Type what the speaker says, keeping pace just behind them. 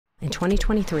In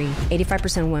 2023,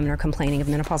 85% of women are complaining of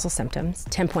menopausal symptoms.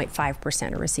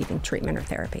 10.5% are receiving treatment or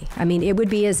therapy. I mean, it would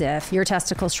be as if your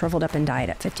testicles shriveled up and died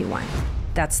at 51.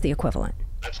 That's the equivalent.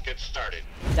 Let's get started.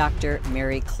 Dr.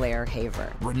 Mary Claire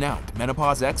Haver, renowned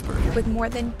menopause expert with more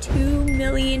than 2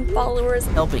 million followers,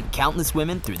 helping countless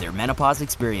women through their menopause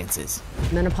experiences.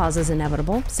 Menopause is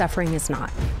inevitable, suffering is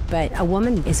not. But a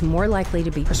woman is more likely to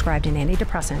be prescribed an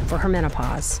antidepressant for her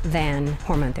menopause than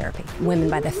hormone therapy. Women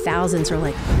by the thousands are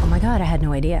like, oh my God, I had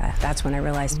no idea. That's when I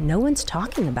realized no one's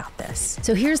talking about this.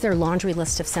 So here's their laundry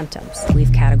list of symptoms. We've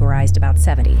categorized about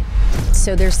 70.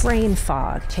 So there's brain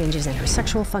fog, changes in her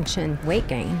sexual function, weight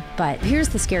gain. But here's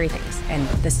the scary things, and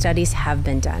the studies have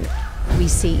been done. We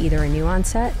see either a new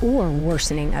onset or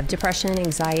worsening of depression,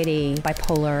 anxiety,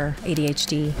 bipolar,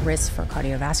 ADHD, risk for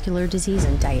cardiovascular disease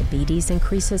and diabetes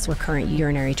increases, recurrent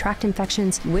urinary tract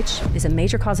infections, which is a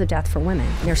major cause of death for women.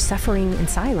 They're suffering in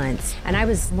silence. And I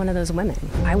was one of those women.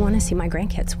 I want to see my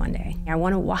grandkids one day. I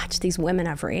want to watch these women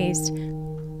I've raised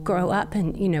grow up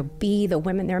and, be the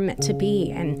women they're meant to be.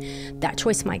 And that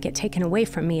choice might get taken away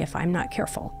from me if I'm not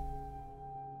careful.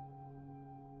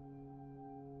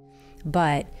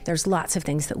 But there's lots of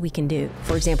things that we can do.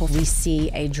 For example, we see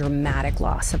a dramatic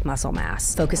loss of muscle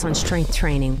mass. Focus on strength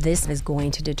training. This is going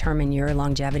to determine your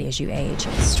longevity as you age.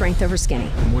 Strength over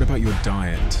skinny. And what about your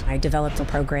diet? I developed a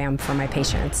program for my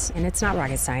patients, and it's not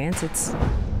rocket science, it's...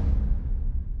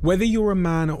 Whether you're a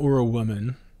man or a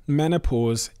woman,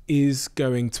 menopause is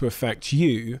going to affect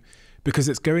you because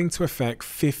it's going to affect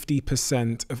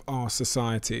 50% of our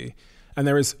society. And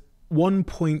there is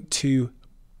 1.2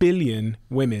 billion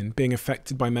women being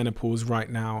affected by menopause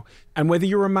right now. And whether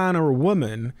you're a man or a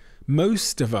woman,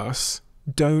 most of us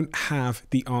don't have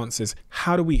the answers.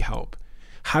 How do we help?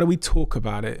 How do we talk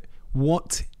about it?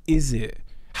 What is it?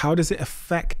 How does it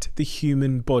affect the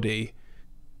human body?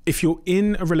 If you're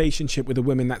in a relationship with a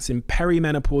woman that's in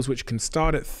perimenopause, which can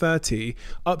start at 30,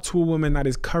 up to a woman that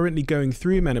is currently going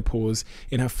through menopause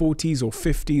in her 40s or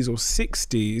 50s or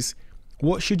 60s,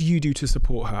 what should you do to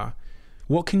support her?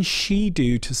 What can she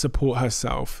do to support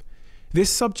herself? This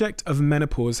subject of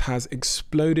menopause has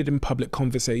exploded in public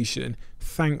conversation,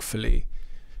 thankfully,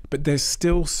 but there's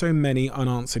still so many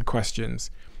unanswered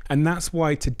questions. And that's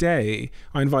why today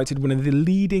I invited one of the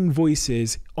leading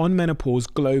voices on menopause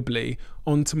globally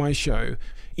onto my show.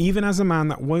 Even as a man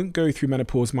that won't go through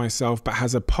menopause myself, but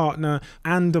has a partner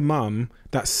and a mum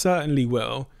that certainly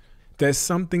will, there's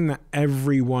something that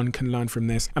everyone can learn from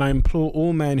this. And I implore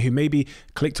all men who maybe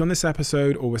clicked on this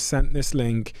episode or were sent this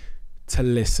link to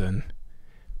listen.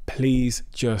 Please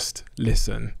just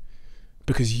listen,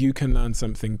 because you can learn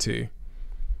something too.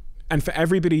 And for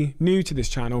everybody new to this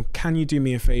channel, can you do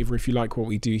me a favor if you like what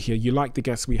we do here, you like the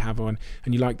guests we have on,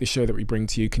 and you like the show that we bring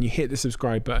to you, can you hit the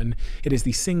subscribe button? It is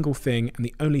the single thing and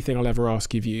the only thing I'll ever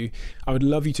ask of you. I would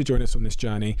love you to join us on this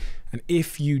journey. And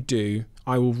if you do,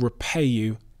 I will repay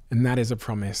you. And that is a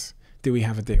promise. Do we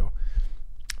have a deal?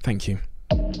 Thank you.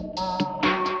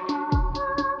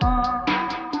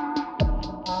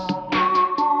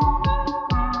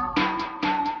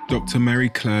 Dr. Mary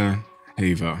Claire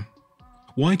Haver,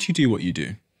 why do you do what you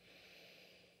do?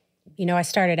 I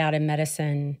started out in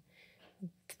medicine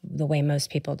the way most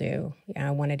people do.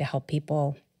 I wanted to help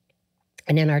people.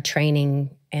 And in our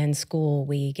training and school,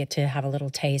 we get to have a little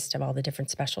taste of all the different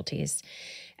specialties.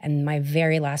 And my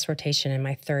very last rotation in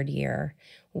my third year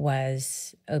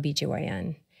was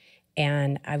OBGYN.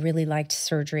 And I really liked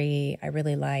surgery. I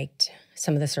really liked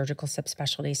some of the surgical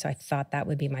subspecialties, so I thought that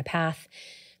would be my path.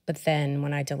 But then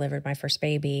when I delivered my first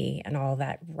baby and all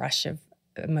that rush of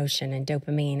emotion and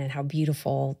dopamine and how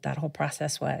beautiful that whole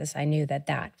process was, I knew that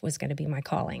that was going to be my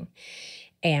calling.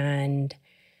 And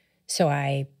so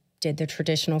I did the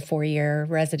traditional 4-year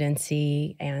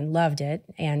residency and loved it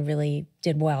and really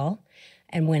did well,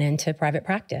 and went into private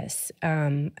practice.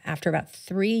 After about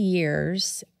 3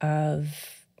 years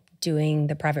of doing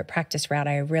the private practice route,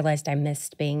 I realized I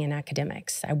missed being in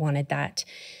academics. I wanted that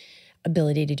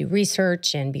ability to do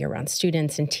research and be around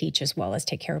students and teach as well as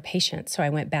take care of patients. So I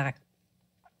went back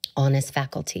on as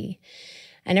faculty.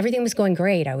 And everything was going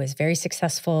great. I was very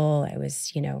successful. I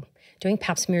was, doing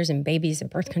pap smears and babies and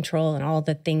birth control and all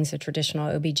the things a traditional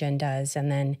OB-GYN does.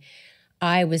 And then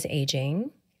I was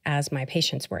aging as my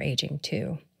patients were aging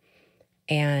too.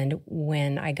 And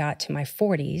when I got to my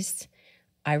 40s,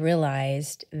 I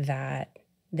realized that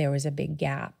there was a big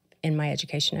gap in my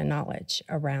education and knowledge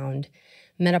around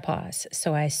menopause.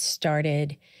 So I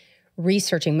started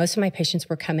researching. Most of my patients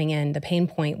were coming in, the pain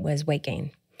point was weight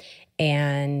gain.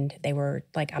 And they were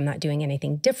like, I'm not doing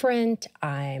anything different.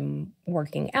 I'm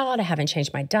working out. I haven't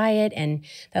changed my diet. And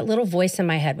that little voice in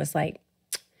my head was like,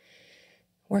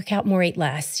 work out more, eat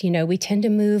less. We tend to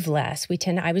move less.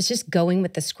 I was just going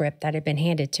with the script that had been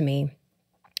handed to me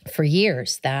for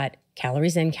years, that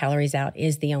calories in, calories out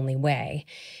is the only way.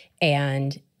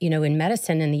 And, in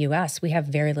medicine in the US, we have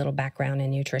very little background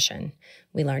in nutrition.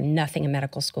 We learn nothing in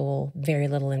medical school, very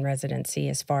little in residency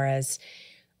as far as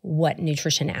what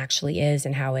nutrition actually is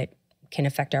and how it can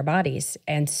affect our bodies.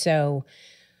 And so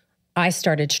I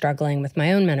started struggling with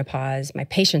my own menopause. My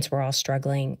patients were all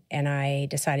struggling, and I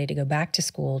decided to go back to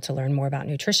school to learn more about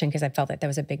nutrition because I felt that there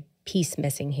was a big piece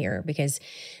missing here, because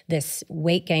this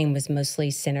weight gain was mostly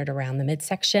centered around the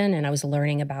midsection, and I was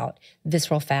learning about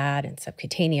visceral fat and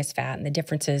subcutaneous fat and the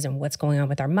differences and what's going on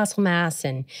with our muscle mass.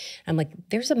 And I'm like,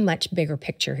 there's a much bigger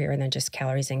picture here than just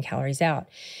calories in, calories out.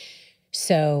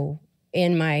 So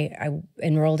I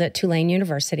enrolled at Tulane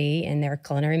University in their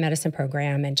culinary medicine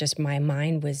program, and just my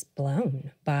mind was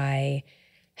blown by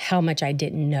how much I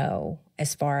didn't know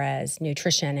as far as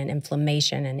nutrition and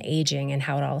inflammation and aging and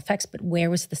how it all affects. But where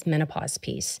was this menopause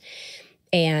piece?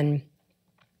 And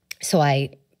so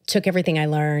I took everything I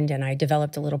learned and I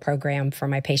developed a little program for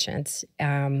my patients,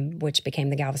 which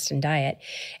became the Galveston Diet.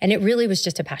 And it really was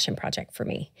just a passion project for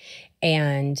me.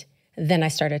 And then I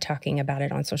started talking about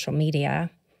it on social media,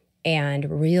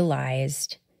 and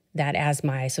realized that as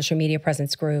my social media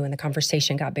presence grew and the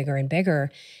conversation got bigger and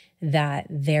bigger, that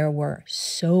there were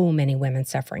so many women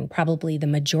suffering. Probably the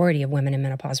majority of women in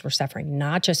menopause were suffering,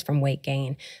 not just from weight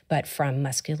gain, but from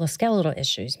musculoskeletal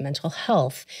issues, mental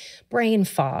health, brain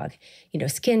fog,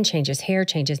 skin changes, hair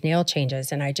changes, nail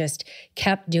changes. And I just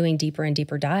kept doing deeper and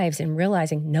deeper dives and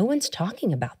realizing no one's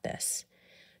talking about this.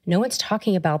 No one's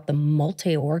talking about the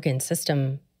multi-organ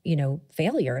system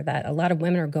failure that a lot of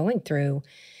women are going through,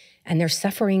 and they're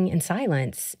suffering in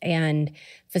silence, and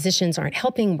physicians aren't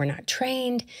helping. We're not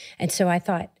trained. And so I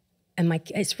thought,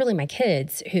 it's really my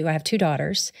kids, who I have two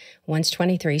daughters. One's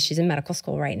 23. She's in medical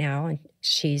school right now. And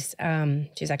she's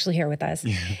actually here with us.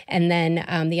 Yeah. And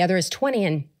then the other is 20.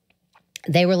 And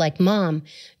they were like, Mom,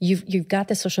 you've got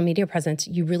the social media presence.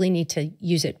 You really need to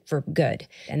use it for good.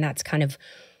 And that's kind of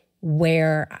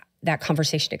where that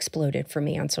conversation exploded for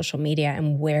me on social media,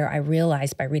 and where I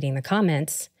realized by reading the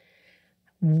comments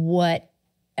what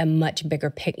a much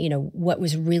bigger what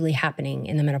was really happening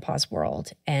in the menopause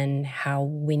world and how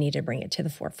we need to bring it to the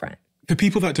forefront. For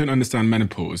people that don't understand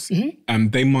menopause,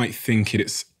 they might think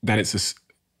it's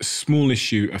a small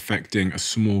issue affecting a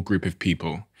small group of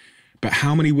people. But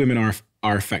how many women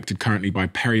are affected currently by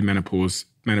perimenopause,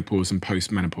 menopause, and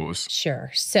postmenopause?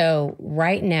 Sure. So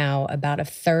right now, about a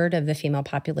third of the female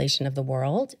population of the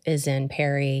world is in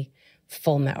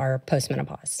or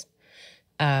postmenopause.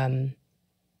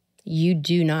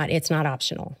 It's not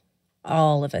optional.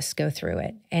 All of us go through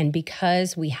it. And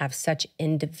because we have such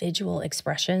individual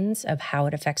expressions of how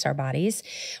it affects our bodies,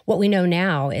 what we know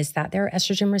now is that there are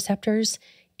estrogen receptors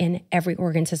in every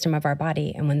organ system of our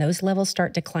body. And when those levels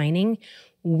start declining,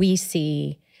 we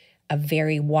see a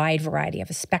very wide variety of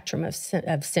a spectrum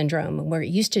of syndrome, where it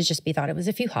used to just be thought it was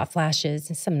a few hot flashes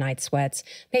and some night sweats.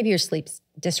 Maybe your sleep's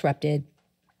disrupted.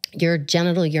 Your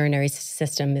genital urinary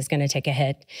system is going to take a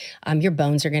hit. Your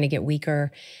bones are going to get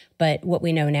weaker. But what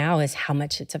we know now is how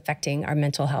much it's affecting our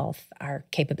mental health, our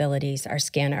capabilities, our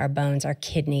skin, our bones, our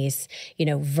kidneys,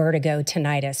 vertigo,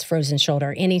 tinnitus, frozen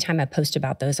shoulder. Anytime I post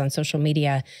about those on social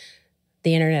media,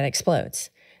 the internet explodes.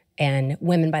 And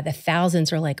women by the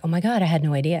thousands are like, oh my God, I had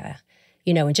no idea.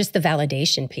 And just the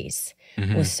validation piece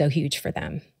was so huge for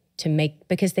them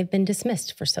because they've been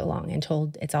dismissed for so long and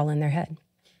told it's all in their head.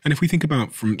 And if we think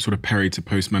about from sort of peri to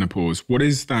postmenopause, what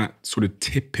is that sort of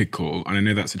typical, and I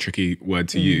know that's a tricky word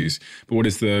to use, but what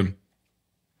is the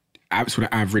sort of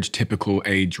average typical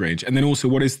age range? And then also,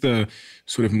 what is the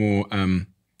sort of more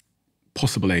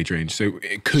possible age range? So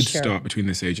it could start between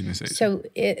this age and this age. So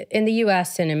in the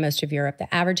US and in most of Europe,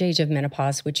 the average age of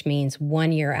menopause, which means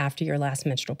 1 year after your last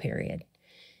menstrual period,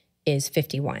 is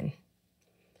 51.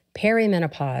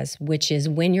 Perimenopause, which is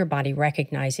when your body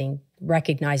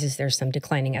recognizes there's some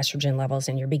declining estrogen levels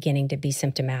and you're beginning to be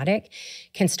symptomatic,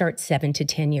 can start 7 to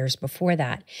 10 years before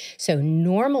that. So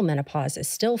normal menopause is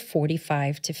still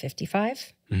 45 to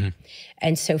 55.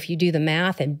 And so if you do the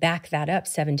math and back that up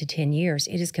 7 to 10 years,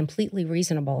 it is completely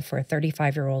reasonable for a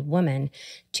 35-year-old woman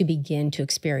to begin to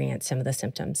experience some of the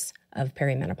symptoms of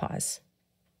perimenopause.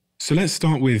 So let's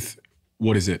start with,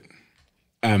 what is it?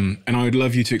 And I would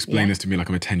love you to explain this to me like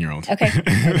I'm a 10-year-old. Okay.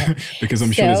 Because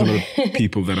I'm sure there's a lot of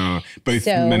people that are, both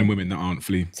men and women, that aren't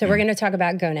fully. So we're going to talk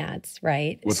about gonads,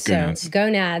 right? What's gonads?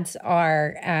 Gonads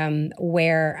are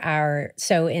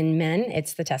so in men,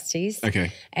 it's the testes.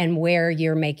 Okay. And where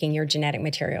you're making your genetic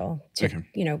material to,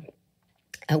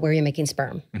 where you're making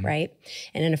sperm, right?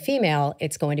 And in a female,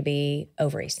 it's going to be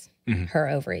ovaries, her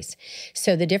ovaries.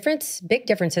 So the big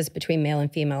differences between male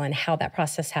and female and how that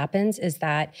process happens is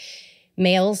that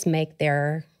males make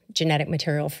their genetic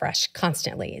material fresh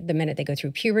constantly the minute they go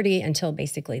through puberty until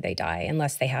basically they die,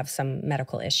 unless they have some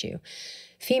medical issue.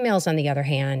 Females, on the other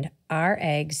hand, our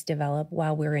eggs develop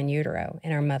while we're in utero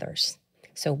in our mothers.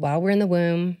 So while we're in the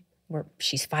womb,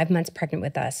 she's 5 months pregnant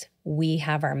with us, we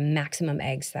have our maximum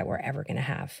eggs that we're ever going to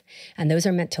have. And those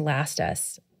are meant to last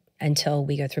us until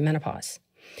we go through menopause.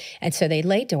 And so they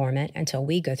lay dormant until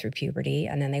we go through puberty,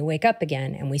 and then they wake up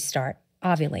again and we start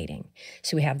ovulating.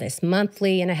 So we have this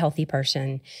monthly in a healthy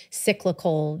person,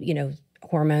 cyclical,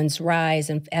 hormones rise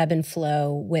and ebb and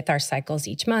flow with our cycles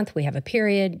each month. We have a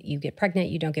period, you get pregnant,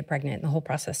 you don't get pregnant, and the whole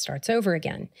process starts over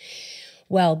again.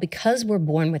 Well, because we're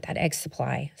born with that egg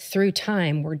supply, through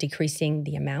time, we're decreasing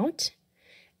the amount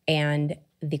and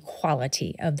the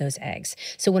quality of those eggs.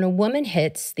 So when a woman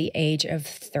hits the age of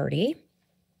 30,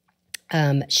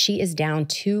 she is down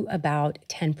to about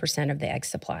 10% of the egg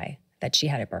supply that she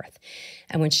had at birth.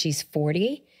 And when she's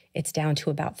 40, it's down to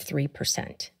about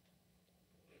 3%.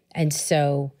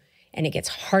 And it gets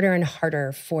harder and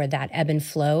harder for that ebb and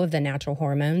flow of the natural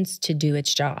hormones to do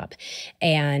its job.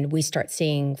 And we start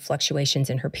seeing fluctuations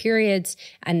in her periods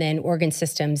and then organ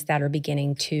systems that are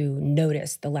beginning to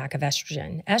notice the lack of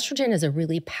estrogen. Estrogen is a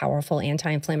really powerful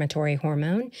anti-inflammatory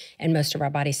hormone in most of our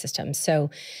body systems. So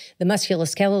the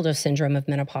musculoskeletal syndrome of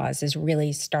menopause is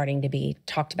really starting to be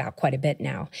talked about quite a bit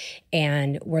now.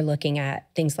 And we're looking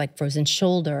at things like frozen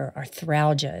shoulder,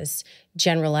 arthralgias,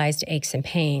 generalized aches and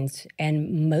pains,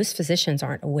 and most physicians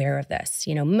aren't aware of this.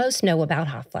 Most know about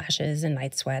hot flashes and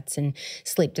night sweats and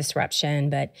sleep disruption,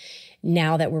 but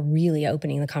now that we're really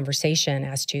opening the conversation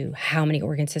as to how many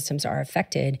organ systems are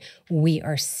affected, we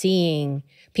are seeing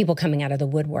people coming out of the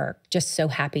woodwork just so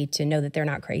happy to know that they're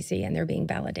not crazy and they're being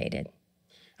validated.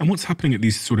 And what's happening at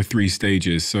these sort of 3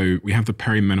 stages? So we have the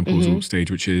perimenopausal stage,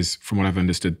 which is, from what I've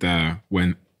understood there,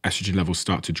 when estrogen levels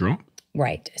start to drop.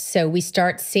 Right. So we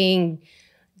start seeing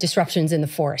disruptions in the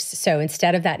force. So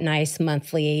instead of that nice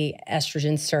monthly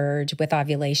estrogen surge with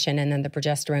ovulation and then the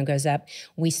progesterone goes up,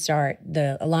 we start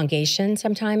the elongation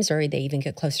sometimes, or they even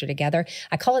get closer together.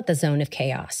 I call it the zone of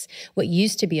chaos. What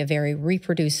used to be a very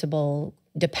reproducible,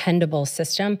 dependable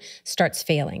system starts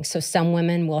failing. So some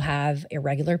women will have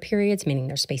irregular periods, meaning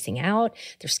they're spacing out,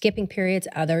 they're skipping periods.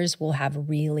 Others will have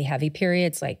really heavy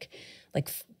periods, like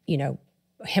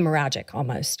hemorrhagic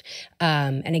almost.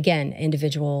 And again,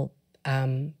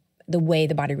 the way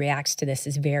the body reacts to this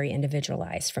is very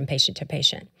individualized from patient to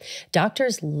patient.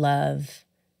 Doctors love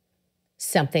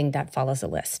something that follows a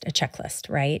list, a checklist,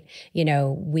 right?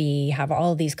 We have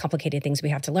all of these complicated things we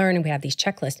have to learn and we have these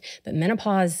checklists, but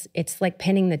menopause, it's like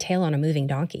pinning the tail on a moving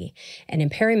donkey. And in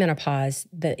perimenopause,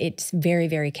 it's very,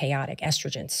 very chaotic.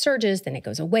 Estrogen surges, then it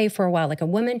goes away for a while. Like a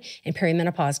woman in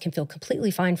perimenopause can feel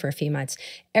completely fine for a few months.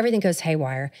 Everything goes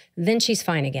haywire. Then she's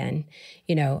fine again,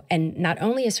 and not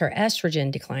only is her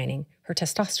estrogen declining, her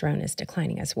testosterone is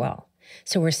declining as well.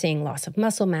 So we're seeing loss of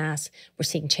muscle mass. We're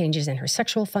seeing changes in her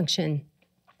sexual function.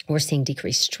 We're seeing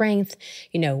decreased strength.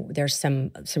 There's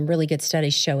some really good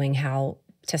studies showing how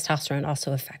testosterone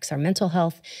also affects our mental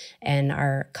health and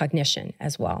our cognition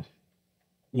as well.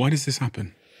 Why does this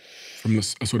happen? From a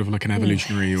sort of like an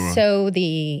evolutionary or... So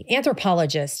the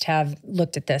anthropologists have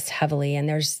looked at this heavily, and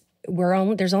there's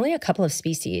only a couple of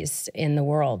species in the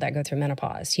world that go through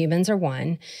menopause. Humans are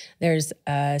one. There's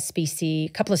a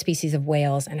couple of species of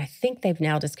whales, and I think they've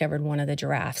now discovered one of the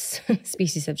giraffes.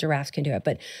 Species of giraffes can do it.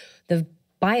 But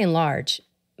by and large,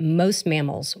 most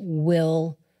mammals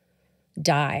will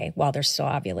die while they're still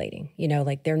ovulating.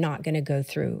 They're not going to go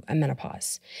through a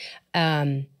menopause.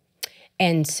 And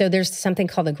so there's something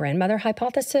called the grandmother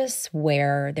hypothesis,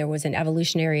 where there was an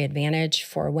evolutionary advantage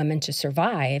for a woman to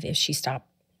survive if she stopped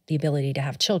the ability to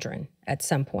have children at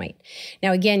some point.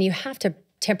 Now, again, you have to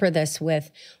temper this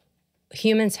with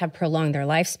humans have prolonged their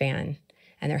lifespan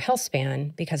and their health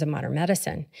span because of modern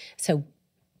medicine. So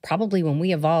probably when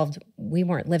we evolved, we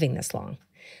weren't living this long.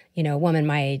 A woman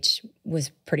my age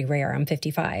was pretty rare. I'm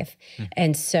 55.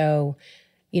 And so,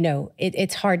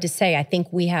 it's hard to say. I think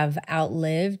we have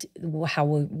outlived how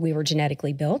we were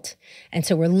genetically built. And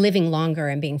so we're living longer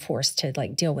and being forced to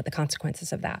deal with the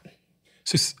consequences of that.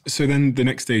 So then the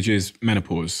next stage is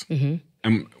menopause.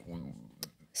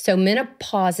 So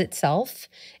menopause itself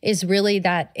is really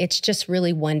that it's just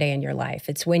really one day in your life.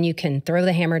 It's when you can throw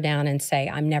the hammer down and say,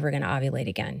 I'm never going to ovulate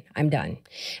again. I'm done.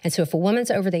 And so if a woman's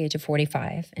over the age of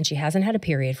 45 and she hasn't had a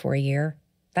period for a year,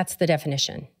 that's the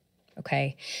definition.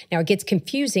 Okay. Now it gets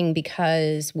confusing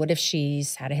because what if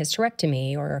she's had a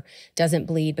hysterectomy or doesn't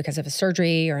bleed because of a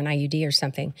surgery or an IUD or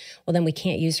something? Well, then we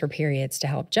can't use her periods to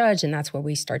help judge. And that's where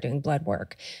we start doing blood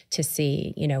work to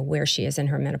see, where she is in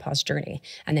her menopause journey.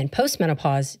 And then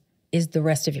postmenopause is the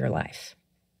rest of your life.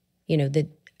 The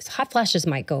hot flashes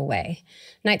might go away.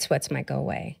 Night sweats might go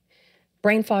away.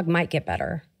 Brain fog might get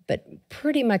better. But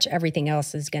pretty much everything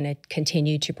else is going to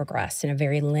continue to progress in a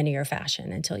very linear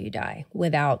fashion until you die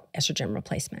without estrogen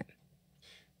replacement.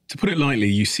 To put it lightly,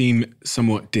 you seem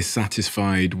somewhat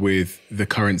dissatisfied with the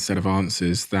current set of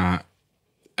answers that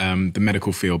the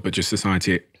medical field, but just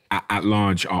society at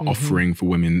large are offering for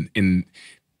women in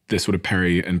the sort of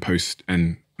peri and post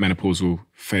and menopausal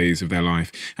phase of their life.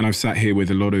 And I've sat here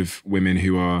with a lot of women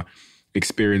who are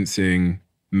experiencing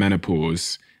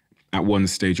menopause at one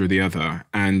stage or the other,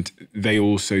 and they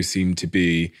also seem to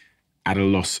be at a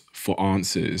loss for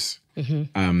answers.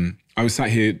 I was sat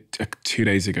here 2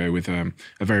 days ago with a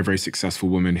very, very successful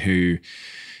woman who,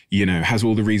 has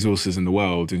all the resources in the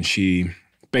world, and she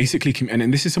basically,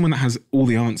 and this is someone that has all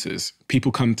the answers.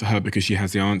 People come to her because she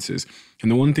has the answers.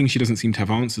 And the one thing she doesn't seem to have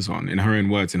answers on, in her own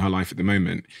words, in her life at the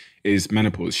moment, is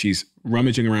menopause. She's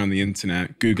rummaging around the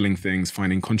internet, Googling things,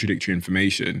 finding contradictory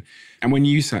information. And when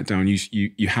you sat down,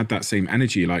 you had that same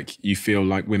energy, like you feel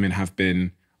like women have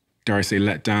been, dare I say,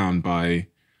 let down by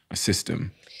a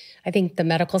system. I think the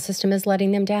medical system is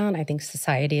letting them down. I think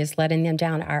society is letting them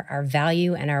down. Our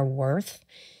value and our worth.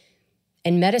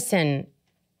 In medicine,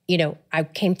 I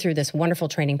came through this wonderful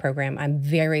training program. I'm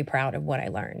very proud of what I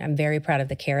learned. I'm very proud of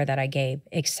the care that I gave,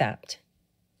 except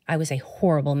I was a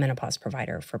horrible menopause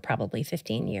provider for probably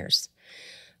 15 years.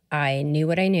 I knew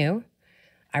what I knew.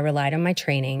 I relied on my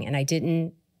training, and I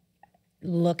didn't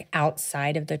look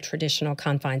outside of the traditional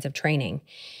confines of training.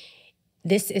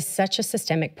 This is such a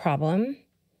systemic problem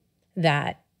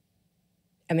that,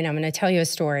 I'm going to tell you a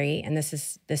story, and this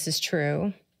is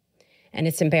true. And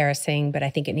it's embarrassing, but I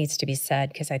think it needs to be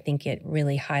said because I think it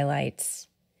really highlights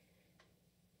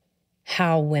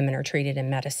how women are treated in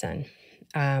medicine.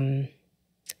 When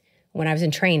I was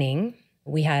in training,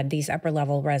 we had these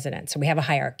upper-level residents. So we have a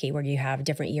hierarchy where you have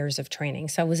different years of training.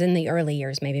 So I was in the early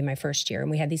years, maybe my first year,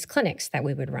 and we had these clinics that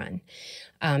we would run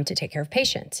to take care of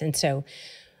patients. And so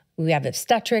we have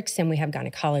obstetrics and we have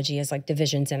gynecology as like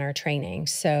divisions in our training.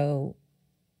 So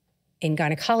in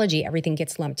gynecology, everything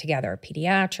gets lumped together.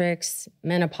 Pediatrics,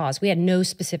 menopause. We had no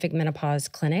specific menopause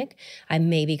clinic. I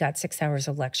maybe got 6 hours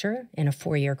of lecture in a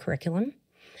 4-year curriculum.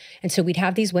 And so we'd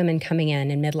have these women coming in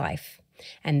midlife,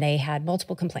 and they had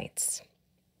multiple complaints.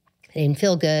 They didn't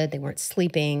feel good. They weren't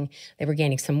sleeping. They were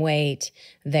gaining some weight.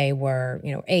 They were,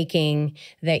 aching.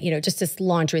 They, just this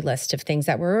laundry list of things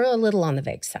that were a little on the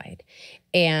vague side.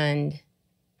 And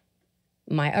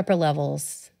my upper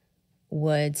levels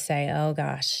would say, oh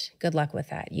gosh, good luck with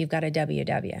that. You've got a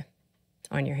WW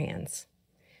on your hands.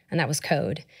 And that was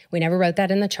code. We never wrote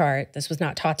that in the chart. This was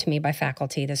not taught to me by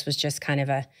faculty. This was just kind of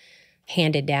a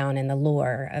handed down in the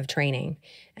lore of training.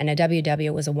 And a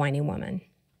WW was a whiny woman.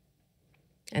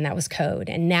 And that was code.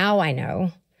 And now I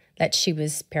know that she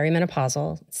was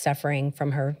perimenopausal, suffering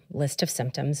from her list of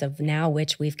symptoms, of now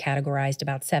which we've categorized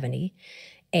about 70.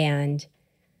 And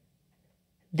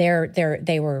they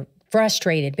were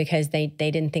frustrated because they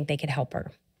didn't think they could help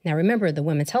her. Now remember, the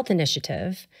Women's Health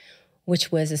Initiative,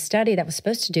 which was a study that was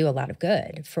supposed to do a lot of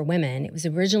good for women, it was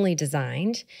originally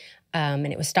designed and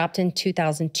it was stopped in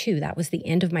 2002. That was the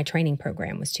end of my training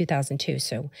program, was 2002.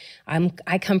 So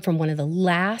I come from one of the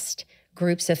last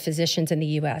groups of physicians in the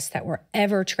US that were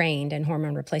ever trained in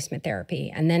hormone replacement therapy.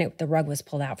 And then the rug was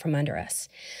pulled out from under us.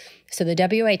 So the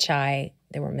WHI,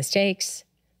 there were mistakes,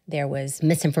 there was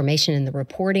misinformation in the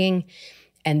reporting,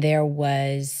 and there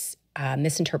was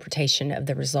misinterpretation of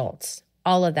the results.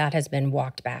 All of that has been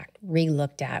walked back,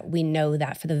 re-looked at. We know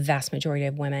that for the vast majority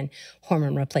of women,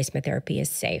 hormone replacement therapy is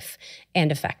safe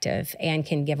and effective and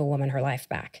can give a woman her life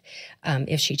back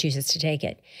if she chooses to take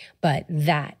it. But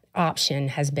that option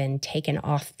has been taken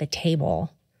off the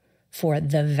table for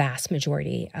the vast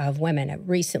majority of women.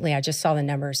 Recently, I just saw the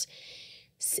numbers.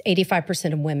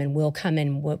 85% of women will come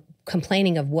in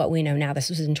complaining of what we know now. This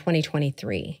was in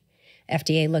 2023.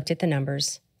 FDA looked at the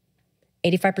numbers.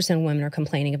 85% of women are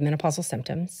complaining of menopausal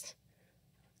symptoms.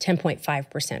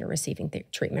 10.5% are receiving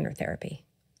treatment or therapy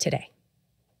today.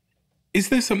 Is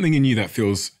there something in you that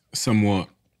feels somewhat,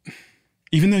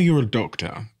 even though you're a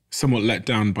doctor, somewhat let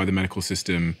down by the medical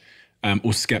system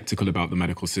or skeptical about the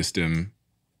medical system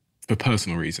for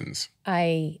personal reasons?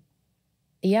 I'm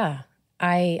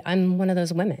one of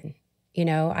those women.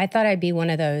 I thought I'd be one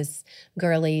of those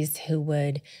girlies who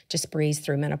would just breeze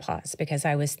through menopause because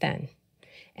I was thin.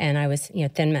 And I was,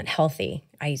 thin meant healthy.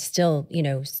 I still,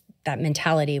 that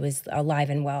mentality was alive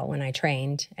and well when I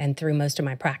trained and through most of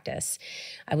my practice.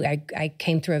 I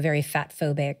came through a very fat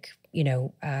phobic,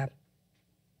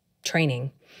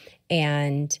 training,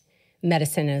 and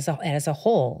medicine as a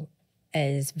whole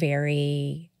is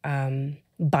very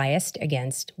biased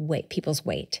against people's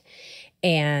weight.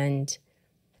 And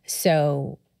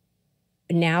so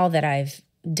now that I've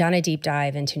done a deep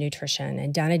dive into nutrition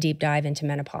and done a deep dive into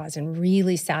menopause and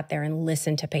really sat there and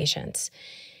listened to patients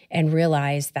and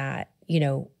realized that,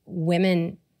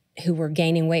 women who were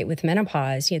gaining weight with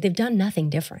menopause, they've done nothing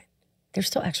different. They're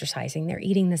still exercising. They're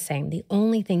eating the same. The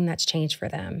only thing that's changed for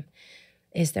them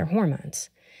is their hormones.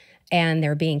 And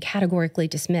they're being categorically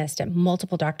dismissed at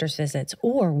multiple doctor's visits,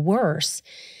 or worse,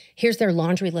 here's their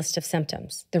laundry list of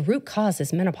symptoms. The root cause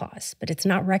is menopause, but it's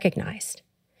not recognized.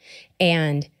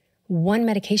 And one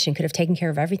medication could have taken care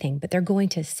of everything, but they're going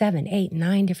to 7, 8,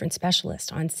 9 different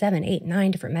specialists on 7, 8,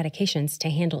 9 different medications to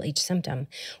handle each symptom,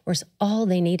 whereas all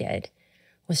they needed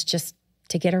was just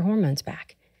to get her hormones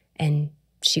back. And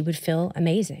she would feel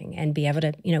amazing and be able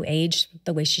to, age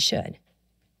the way she should.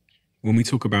 When we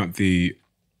talk about the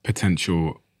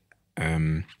potential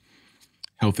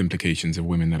health implications of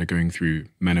women that are going through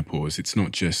menopause, it's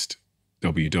not just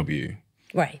WW.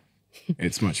 Right.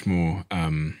 It's much more...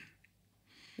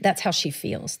 That's how she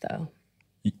feels, though.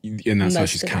 And that's how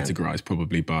she's categorized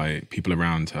probably by people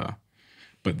around her.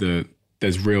 But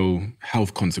there's real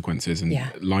health consequences and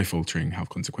life-altering health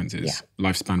consequences,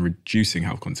 lifespan-reducing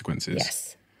health consequences.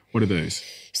 Yes. What are those?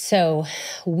 So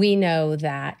we know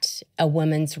that a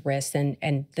woman's risk,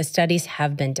 and the studies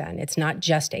have been done, it's not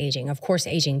just aging. Of course,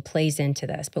 aging plays into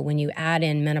this, but when you add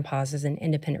in menopause as an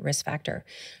independent risk factor,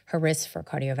 her risk for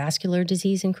cardiovascular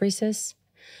disease increases,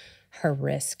 her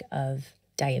risk of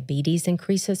diabetes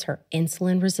increases, her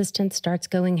insulin resistance starts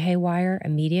going haywire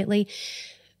immediately.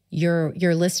 Your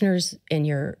listeners and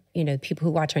your people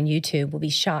who watch on YouTube will be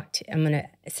shocked. I'm going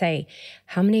to say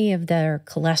how many of their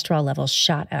cholesterol levels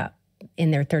shot up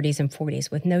in their 30s and 40s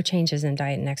with no changes in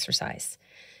diet and exercise.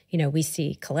 We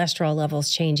see cholesterol levels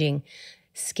changing,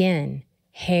 skin,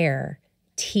 hair,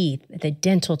 teeth, the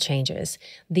dental changes,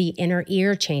 the inner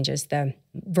ear changes, the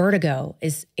vertigo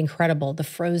is incredible. The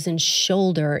frozen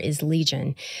shoulder is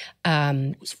legion.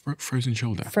 What's frozen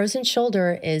shoulder? Frozen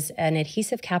shoulder is an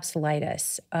adhesive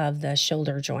capsulitis of the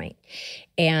shoulder joint.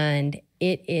 And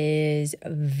it is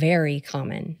very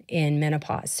common in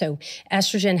menopause. So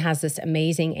estrogen has this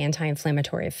amazing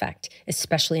anti-inflammatory effect,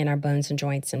 especially in our bones and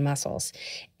joints and muscles.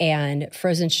 And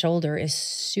frozen shoulder is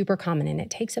super common, and it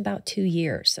takes about 2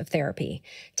 years of therapy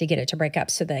to get it to break up.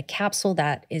 So the capsule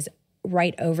that is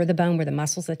right over the bone where the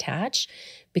muscles attach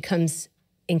becomes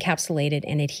encapsulated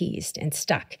and adhesed and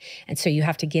stuck. And so you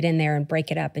have to get in there and break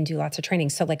it up and do lots of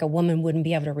training. So like a woman wouldn't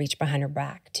be able to reach behind her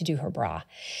back to do her bra.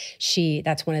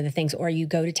 That's one of the things. Or you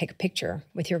go to take a picture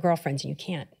with your girlfriends and you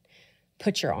can't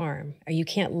put your arm, or you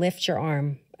can't lift your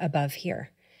arm above here.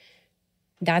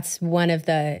 That's one of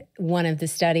the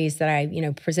studies that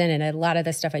I presented. A lot of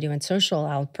the stuff I do in social,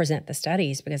 I'll present the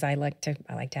studies because I like to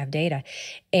have data.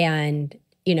 And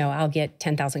I'll get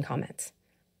 10,000 comments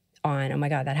on, oh my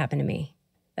God, that happened to me.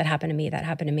 That happened to me. That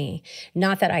happened to me.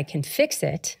 Not that I can fix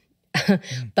it,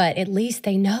 but at least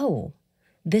they know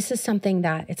this is something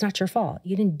that it's not your fault.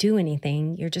 You didn't do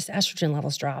anything. Your just estrogen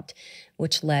levels dropped,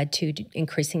 which led to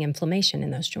increasing inflammation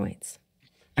in those joints.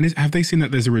 And have they seen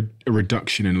that there's a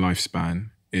reduction in lifespan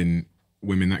in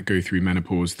women that go through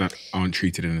menopause that aren't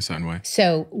treated in a certain way?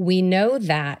 So we know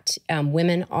that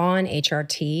women on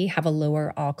HRT have a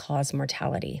lower all-cause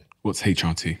mortality. What's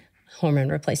HRT? Hormone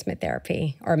replacement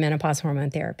therapy, or menopause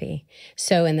hormone therapy.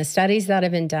 So in the studies that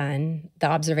have been done, the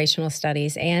observational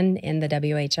studies and in the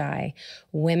WHI,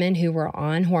 women who were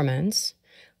on hormones,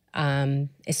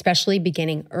 especially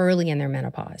beginning early in their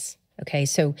menopause. Okay,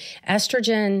 so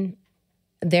estrogen,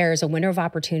 there's a window of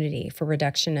opportunity for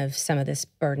reduction of some of this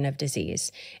burden of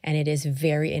disease. And it is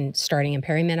starting in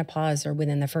perimenopause or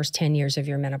within the first 10 years of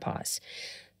your menopause.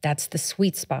 That's the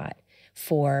sweet spot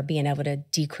for being able to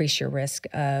decrease your risk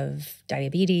of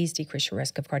diabetes, decrease your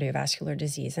risk of cardiovascular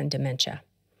disease and dementia.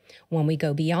 When we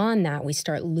go beyond that, we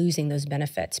start losing those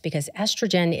benefits because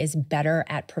estrogen is better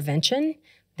at prevention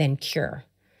than cure.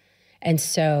 And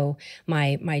so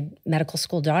my medical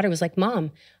school daughter was like,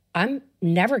 Mom, I'm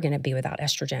never going to be without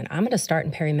estrogen. I'm going to start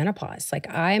in perimenopause.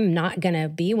 Like, I'm not going to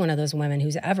be one of those women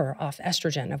who's ever off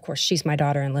estrogen. Of course, she's my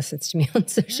daughter and listens to me on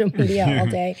social media all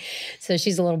day. So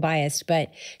she's a little biased.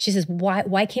 But she says,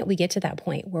 why can't we get to that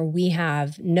point where we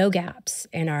have no gaps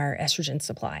in our estrogen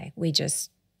supply? We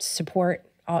just support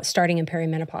starting in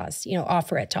perimenopause,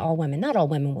 offer it to all women. Not all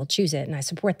women will choose it, and I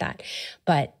support that.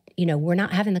 But we're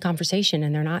not having the conversation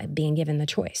and they're not being given the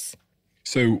choice.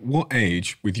 So what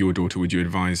age with your daughter would you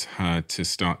advise her to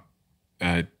start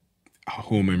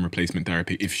hormone replacement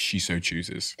therapy if she so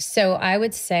chooses? So I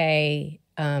would say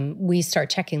we start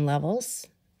checking levels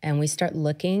and we start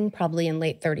looking probably in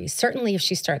late 30s. Certainly if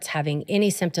she starts having any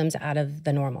symptoms out of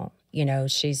the normal,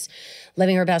 she's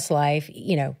living her best life,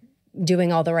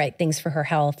 doing all the right things for her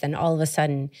health, and all of a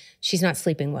sudden she's not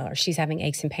sleeping well, or she's having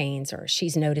aches and pains, or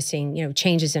she's noticing,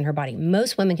 changes in her body.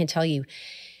 Most women can tell you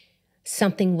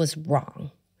something was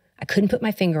wrong. I couldn't put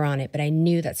my finger on it, but I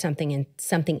knew that something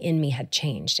in me had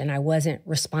changed, and I wasn't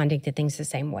responding to things the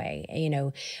same way.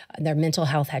 Their mental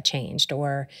health had changed,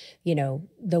 or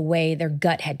the way their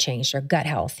gut had changed, or gut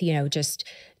health. Just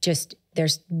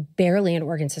there's barely an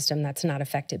organ system that's not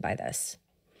affected by this.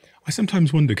 I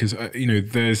sometimes wonder because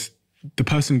there's the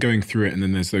person going through it, and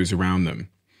then there's those around them,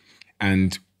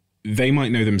 and they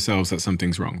might know themselves that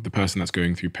something's wrong. The person that's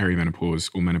going through perimenopause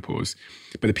or menopause,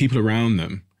 but the people around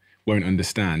them won't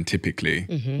understand typically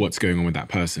what's going on with that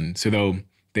person. So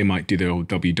they might do the old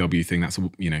WW thing, that's,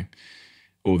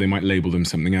 or they might label them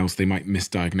something else. They might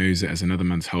misdiagnose it as another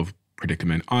mental health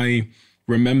predicament. I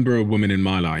remember a woman in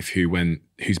my life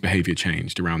whose behavior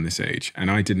changed around this age,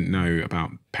 and I didn't know about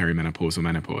perimenopause or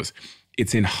menopause.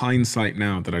 It's in hindsight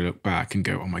now that I look back and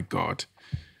go, oh my God,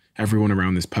 everyone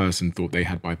around this person thought they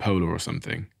had bipolar or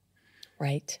something.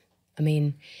 Right. I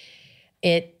mean,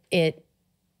 it's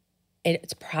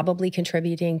probably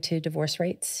contributing to divorce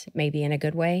rates, maybe in a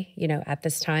good way. At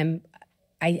this time,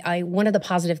 one of the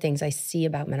positive things I see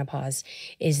about menopause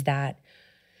is that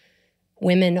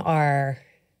women are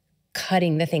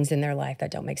cutting the things in their life that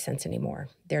don't make sense anymore.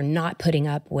 They're not putting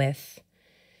up with,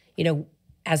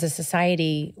 as a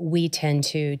society, we tend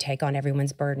to take on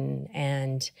everyone's burden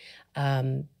and,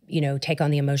 take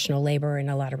on the emotional labor in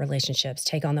a lot of relationships,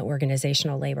 take on the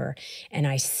organizational labor. And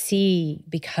I see,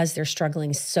 because they're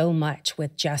struggling so much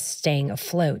with just staying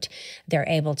afloat, they're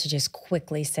able to just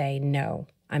quickly say, no,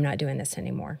 I'm not doing this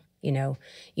anymore. You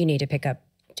need to pick up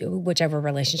whichever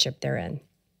relationship they're in.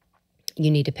 You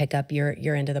need to pick up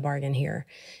your end of the bargain here.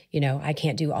 I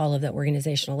can't do all of the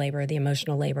organizational labor, the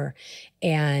emotional labor.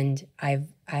 And I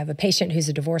have a patient who's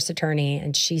a divorce attorney,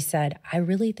 and she said, I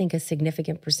really think a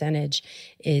significant percentage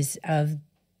of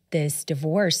this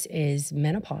divorce is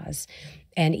menopause.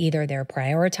 And either they're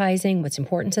prioritizing what's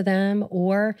important to them,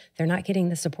 or they're not getting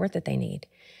the support that they need.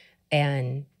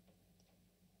 And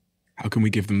how can we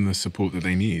give them the support that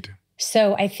they need?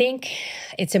 So I think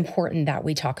it's important that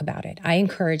we talk about it. I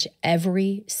encourage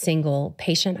every single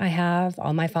patient I have,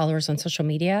 all my followers on social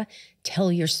media,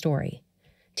 tell your story.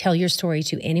 Tell your story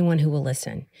to anyone who will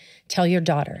listen. Tell your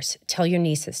daughters, tell your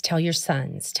nieces, tell your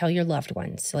sons, tell your loved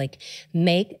ones.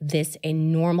 Make this a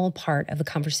normal part of the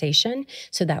conversation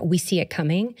so that we see it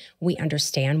coming, we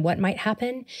understand what might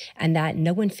happen, and that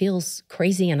no one feels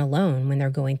crazy and alone when they're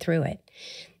going through it.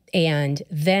 And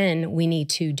then we need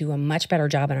to do a much better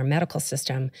job in our medical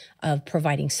system of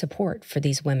providing support for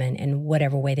these women in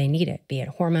whatever way they need it, be it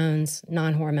hormones,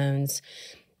 non-hormones,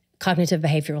 cognitive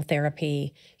behavioral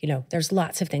therapy. There's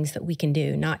lots of things that we can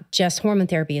do. Not just hormone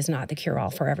therapy is not the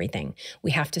cure-all for everything.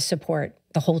 We have to support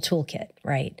the whole toolkit,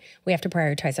 right? We have to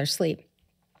prioritize our sleep,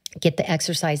 get the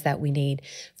exercise that we need,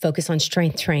 focus on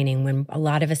strength training. When a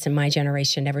lot of us in my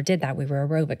generation never did that, we were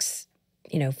aerobics,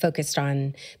 focused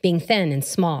on being thin and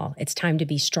small. It's time to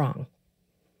be strong.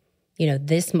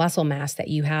 This muscle mass that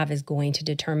you have is going to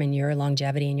determine your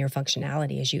longevity and your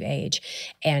functionality as you age.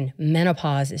 And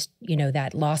menopause is,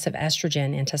 that loss of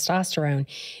estrogen and testosterone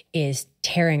is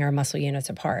tearing our muscle units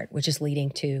apart, which is leading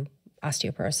to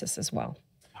osteoporosis as well.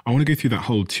 I want to go through that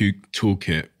whole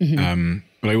toolkit,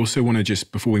 but I also want to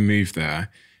just, before we move there,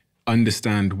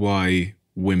 understand why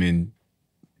women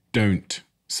don't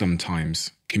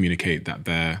sometimes communicate that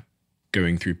they're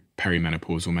going through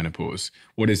perimenopause or menopause.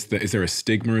 Is there a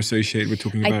stigma associated with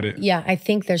talking about it? Yeah, I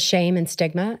think there's shame and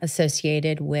stigma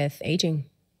associated with aging,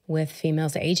 with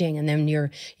females aging. And then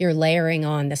you're layering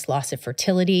on this loss of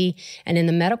fertility. And in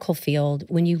the medical field,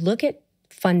 when you look at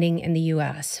funding in the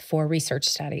US for research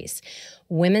studies,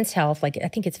 women's health, I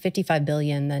think it's $55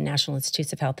 billion, the National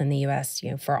Institutes of Health in the US,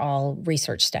 for all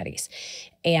research studies.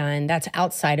 And that's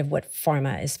outside of what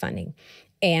pharma is funding.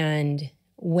 And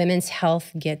women's health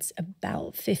gets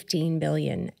about $15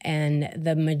 billion, and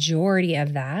the majority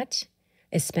of that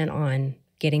is spent on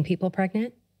getting people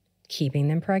pregnant, keeping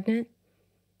them pregnant,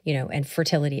 and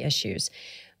fertility issues.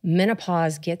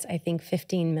 Menopause gets, I think,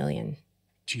 $15 million.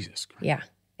 Jesus Christ. Yeah.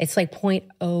 It's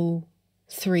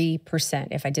 0.03%,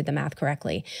 if I did the math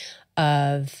correctly,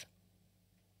 of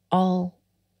all,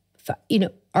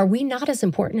 are we not as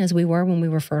important as we were when we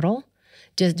were fertile?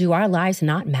 Do our lives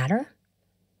not matter?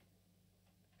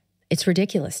 It's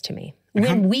ridiculous to me.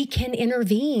 When we can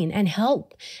intervene and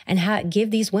help and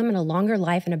give these women a longer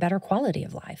life and a better quality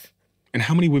of life. And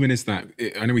how many women is that?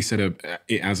 I know we said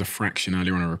it as a fraction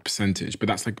earlier on, or a percentage, but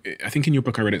that's like, I think in your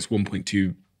book I read it's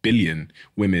 1.2 billion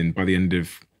women by the end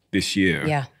of this year.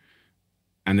 Yeah.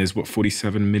 And there's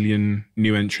 47 million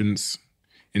new entrants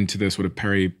into the sort of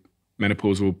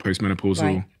perimenopausal,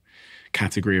 postmenopausal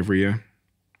category every year.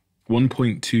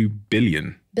 1.2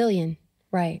 billion. Billion,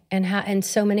 right. And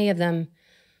so many of them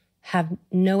have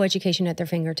no education at their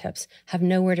fingertips, have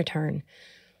nowhere to turn.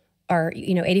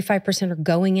 85% are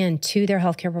going into their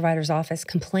healthcare provider's office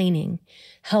complaining,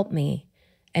 help me,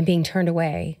 and being turned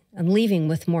away and leaving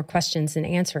with more questions than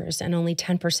answers. And only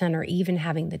 10% are even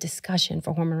having the discussion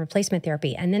for hormone replacement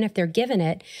therapy. And then if they're given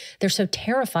it, they're so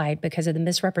terrified because of the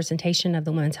misrepresentation of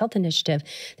the Women's Health Initiative,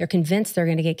 they're convinced they're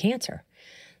going to get cancer.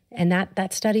 And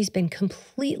that study's been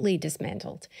completely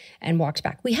dismantled and walked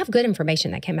back. We have good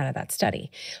information that came out of that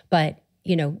study, but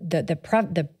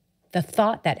the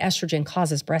thought that estrogen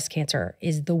causes breast cancer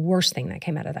is the worst thing that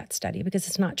came out of that study because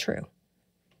it's not true.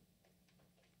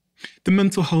 The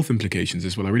mental health implications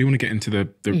as well. I really want to get into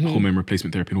the hormone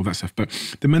replacement therapy and all that stuff, but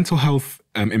the mental health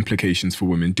implications for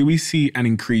women. Do we see an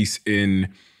increase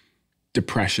in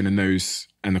depression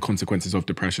and the consequences of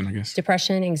depression, I guess?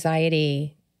 Depression,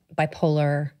 anxiety,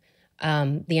 bipolar,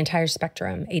 the entire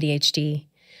spectrum, ADHD.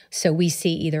 So we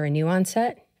see either a new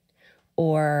onset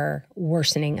or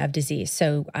worsening of disease.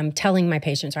 So I'm telling my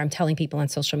patients, or I'm telling people on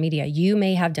social media, you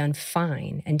may have done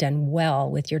fine and done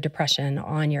well with your depression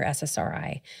on your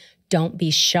SSRI. Don't be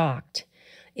shocked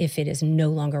if it is no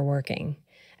longer working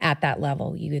at that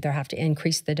level. You either have to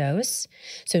increase the dose.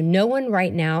 So no one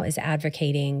right now is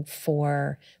advocating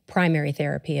for primary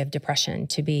therapy of depression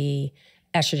to be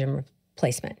estrogen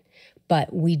replacement.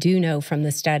 But we do know from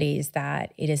the studies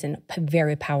that it is a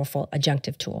very powerful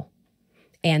adjunctive tool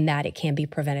and that it can be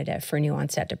preventative for new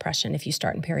onset depression if you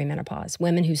start in perimenopause.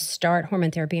 Women who start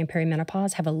hormone therapy in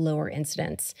perimenopause have a lower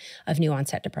incidence of new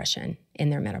onset depression in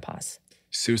their menopause.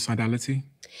 Suicidality?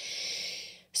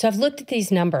 So I've looked at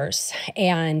these numbers,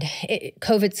 and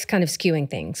COVID's kind of skewing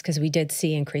things because we did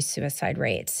see increased suicide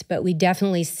rates, but we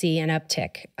definitely see an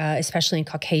uptick, especially in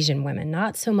Caucasian women,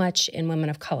 not so much in women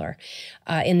of color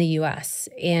in the U.S.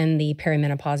 in the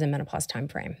perimenopause and menopause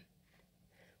timeframe.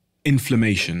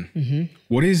 Inflammation. Mm-hmm.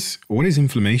 What is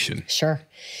inflammation? Sure.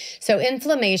 So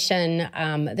inflammation,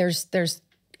 there's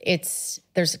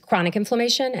chronic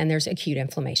inflammation and there's acute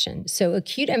inflammation. So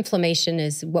acute inflammation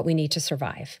is what we need to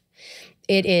survive.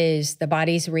 It is the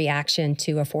body's reaction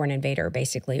to a foreign invader,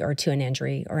 basically, or to an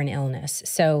injury or an illness.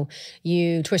 So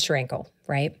you twist your ankle,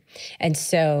 right? And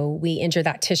so we injure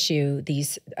that tissue.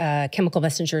 These chemical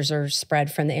messengers are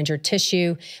spread from the injured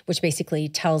tissue, which basically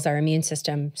tells our immune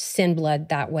system, send blood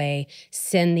that way,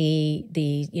 send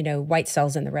the white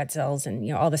cells and the red cells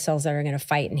and all the cells that are going to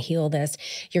fight and heal this.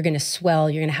 You're going to swell,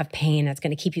 you're going to have pain. That's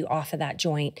going to keep you off of that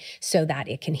joint so that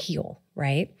it can heal,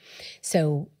 right?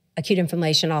 So acute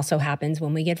inflammation also happens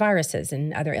when we get viruses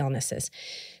and other illnesses.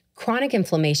 Chronic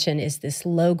inflammation is this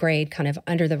low-grade, kind of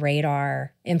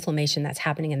under-the-radar inflammation that's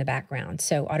happening in the background.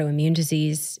 So autoimmune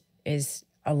disease is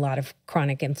a lot of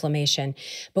chronic inflammation.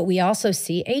 But we also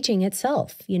see aging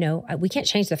itself. We can't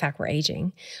change the fact we're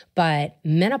aging, but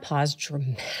menopause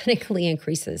dramatically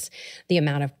increases the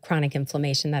amount of chronic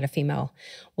inflammation that a female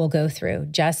will go through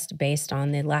just based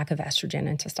on the lack of estrogen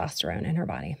and testosterone in her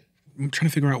body. I'm trying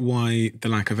to figure out why the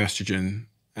lack of estrogen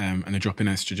and a drop in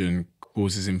estrogen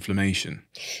causes inflammation.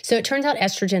 So it turns out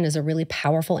estrogen is a really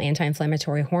powerful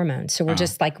anti-inflammatory hormone. So we're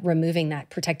just like removing that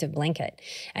protective blanket.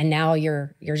 And now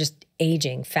you're just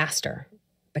aging faster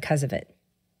because of it.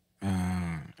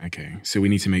 Okay. So we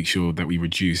need to make sure that we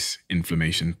reduce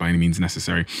inflammation by any means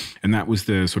necessary. And that was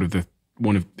the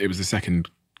second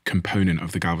component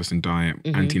of the Galveston diet,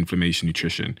 anti-inflammation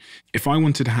nutrition. If I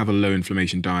wanted to have a low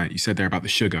inflammation diet, you said there about the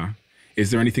sugar. Is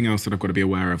there anything else that I've got to be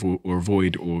aware of or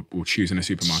avoid or choose in a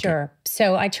supermarket? Sure.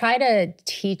 So I try to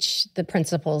teach the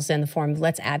principles in the form of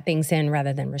let's add things in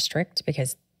rather than restrict,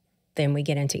 because then we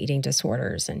get into eating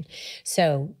disorders. And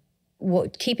so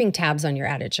keeping tabs on your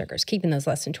added sugars, keeping those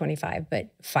less than 25, but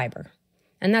fiber.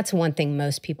 And that's one thing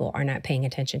most people are not paying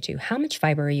attention to. How much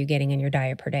fiber are you getting in your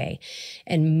diet per day?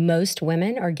 And most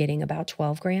women are getting about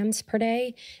 12 grams per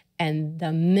day. And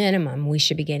the minimum we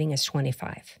should be getting is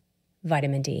 25.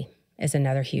 Vitamin D is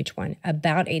another huge one.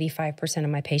 About 85% of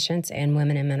my patients and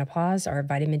women in menopause are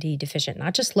vitamin D deficient,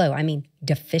 not just low, I mean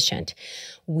deficient.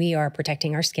 We are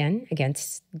protecting our skin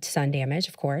against sun damage,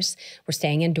 of course. We're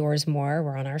staying indoors more.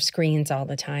 We're on our screens all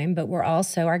the time, but we're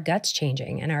also, our gut's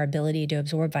changing and our ability to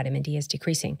absorb vitamin D is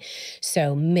decreasing.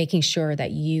 So making sure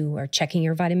that you are checking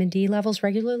your vitamin D levels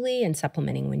regularly and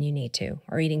supplementing when you need to,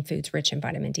 or eating foods rich in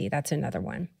vitamin D. That's another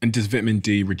one. And does vitamin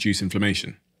D reduce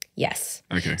inflammation? Yes.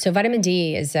 Okay. So vitamin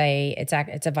D is it's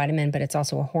a vitamin, but it's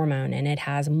also a hormone, and it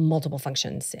has multiple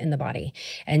functions in the body.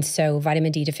 And so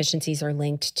vitamin D deficiencies are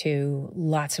linked to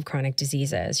lots of chronic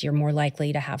diseases. You're more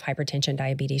likely to have hypertension,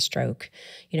 diabetes, stroke,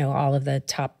 all of the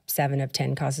top 7 of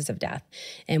 10 causes of death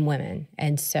in women.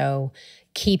 And so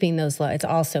keeping those low, it's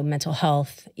also mental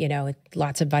health,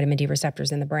 lots of vitamin D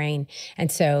receptors in the brain.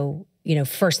 And so,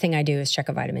 first thing I do is check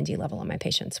a vitamin D level on my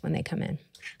patients when they come in.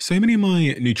 So many of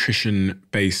my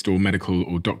nutrition-based or medical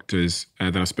or doctors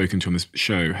that I've spoken to on this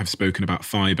show have spoken about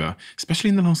fiber, especially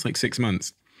in the last 6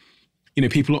 months.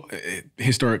 People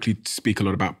historically speak a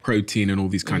lot about protein and all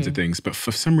these kinds of things, but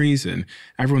for some reason,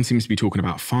 everyone seems to be talking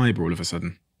about fiber all of a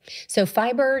sudden. So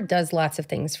fiber does lots of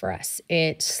things for us.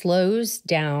 It slows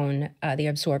down the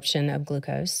absorption of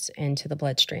glucose into the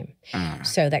bloodstream.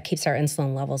 So that keeps our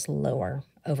insulin levels lower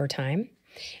over time.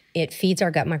 It feeds our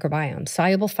gut microbiome.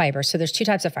 Soluble fiber. So there's 2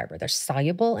 types of fiber. There's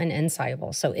soluble and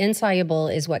insoluble. So insoluble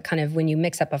is what kind of, when you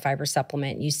mix up a fiber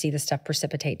supplement, you see the stuff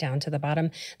precipitate down to the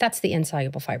bottom. That's the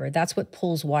insoluble fiber. That's what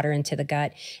pulls water into the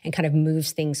gut and kind of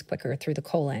moves things quicker through the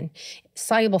colon.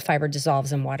 Soluble fiber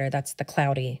dissolves in water. That's the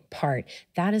cloudy part.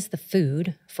 That is the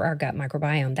food for our gut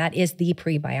microbiome. That is the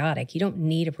prebiotic. You don't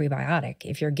need a prebiotic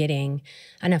if you're getting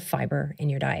enough fiber in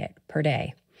your diet per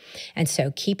day. And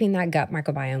so keeping that gut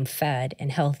microbiome fed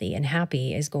and healthy and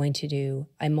happy is going to do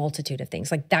a multitude of things.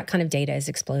 Like that kind of data is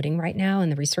exploding right now in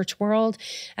the research world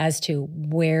as to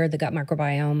where the gut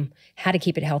microbiome, how to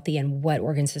keep it healthy and what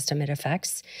organ system it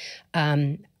affects.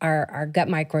 Our gut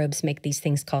microbes make these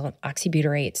things called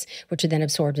oxybutirates, which are then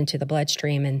absorbed into the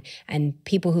bloodstream. And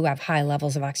people who have high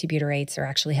levels of oxybutirates are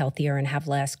actually healthier and have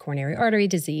less coronary artery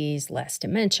disease, less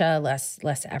dementia,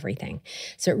 less everything.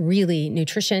 So really,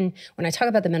 nutrition, when I talk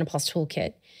about the menopause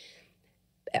toolkit,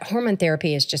 hormone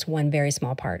therapy is just one very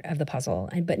small part of the puzzle,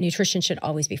 but nutrition should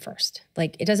always be first.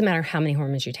 Like, it doesn't matter how many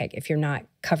hormones you take if you're not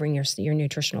covering your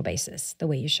nutritional basis the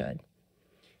way you should.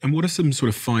 And what are some sort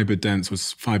of fiber-dense or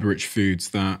fiber-rich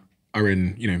foods that are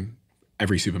in,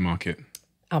 every supermarket?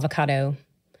 Avocado,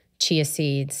 chia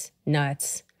seeds,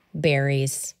 nuts,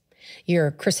 berries,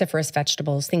 your cruciferous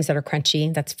vegetables, things that are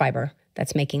crunchy, that's fiber.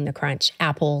 That's making the crunch.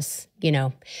 Apples,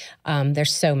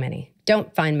 there's so many.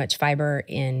 Don't find much fiber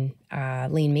in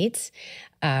lean meats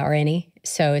or any.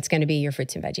 So it's going to be your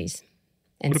fruits and veggies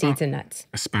and seeds and nuts.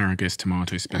 Asparagus,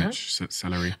 tomato, spinach,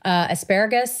 celery?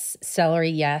 Asparagus, celery,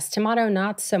 yes. Tomato,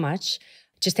 not so much.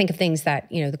 Just think of things that,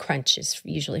 the crunch is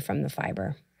usually from the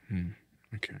fiber.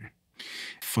 Okay.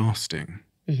 Fasting.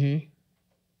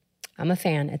 I'm a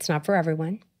fan. It's not for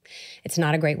everyone. It's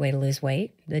not a great way to lose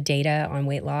weight. The data on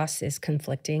weight loss is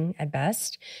conflicting at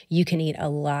best. You can eat a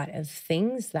lot of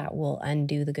things that will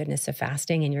undo the goodness of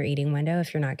fasting in your eating window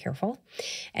if you're not careful.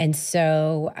 And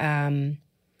so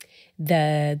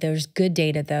there's good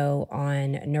data, though,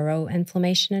 on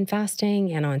neuroinflammation and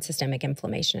fasting and on systemic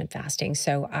inflammation and fasting.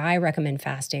 So I recommend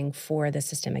fasting for the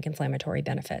systemic inflammatory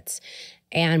benefits.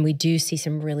 And we do see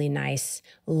some really nice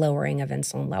lowering of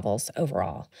insulin levels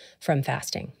overall from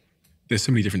fasting. There's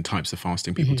so many different types of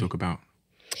fasting people talk about.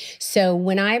 So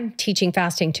when I'm teaching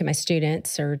fasting to my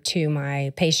students or to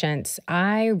my patients,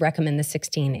 I recommend the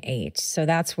 16-8. So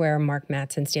that's where Mark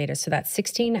Mattson's data. So that's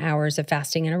 16 hours of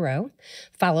fasting in a row,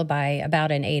 followed by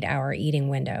about an 8-hour eating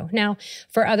window. Now,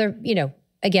 for other,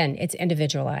 again, it's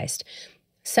individualized.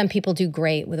 Some people do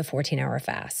great with a 14-hour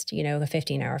fast, the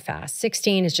 15-hour fast.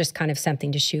 16 is just kind of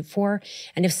something to shoot for.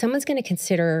 And if someone's going to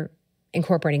consider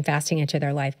incorporating fasting into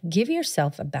their life, give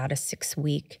yourself about a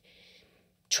 6-week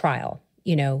trial.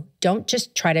 Don't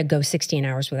just try to go 16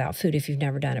 hours without food if you've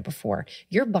never done it before.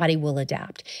 Your body will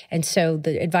adapt. And so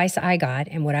the advice I got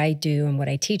and what I do and what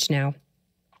I teach now,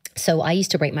 so I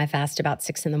used to break my fast about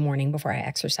 6 in the morning before I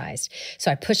exercised.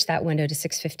 So I pushed that window to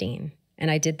 6:15. And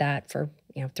I did that for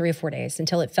 3 or 4 days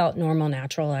until it felt normal,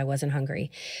 natural. I wasn't hungry.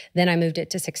 Then I moved it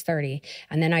to 6:30.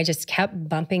 And then I just kept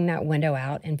bumping that window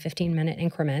out in 15-minute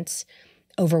increments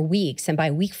over weeks. And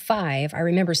by week 5, I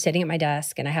remember sitting at my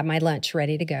desk and I had my lunch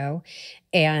ready to go.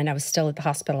 And I was still at the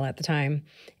hospital at the time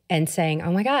and saying,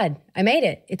 oh my God, I made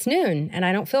it. It's noon and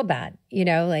I don't feel bad.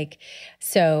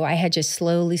 So I had just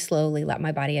slowly let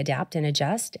my body adapt and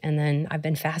adjust. And then I've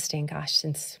been fasting,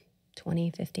 since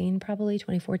 2015, probably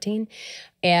 2014.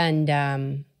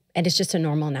 And And it's just a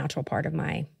normal, natural part of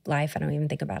my life. I don't even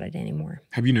think about it anymore.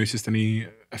 Have you noticed any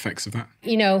effects of that?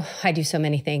 You know, I do so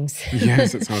many things.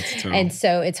 Yes, it's hard to tell. And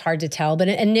so it's hard to tell. But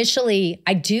initially,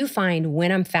 I do find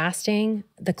when I'm fasting,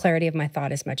 the clarity of my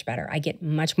thought is much better. I get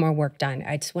much more work done.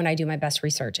 It's when I do my best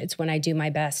research. It's when I do my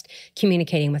best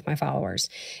communicating with my followers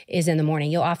is in the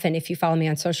morning. You'll often, if you follow me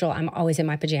on social, I'm always in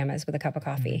my pajamas with a cup of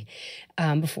coffee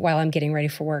while I'm getting ready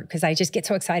for work, because I just get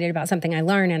so excited about something I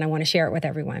learn and I want to share it with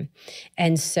everyone.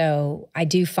 And so I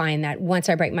do find that once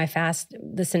I break my fast,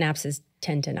 the synapses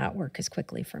tend to not work as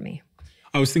quickly for me.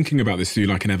 I was thinking about this through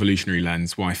like an evolutionary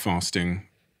lens, why fasting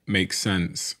makes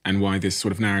sense and why this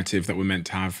sort of narrative that we're meant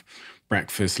to have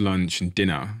breakfast, lunch, and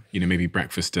dinner, you know, maybe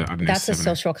breakfast at, I don't know, That's 7 a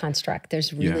social construct.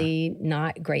 There's really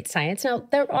not great science. Now,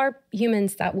 there are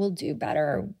humans that will do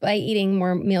better by eating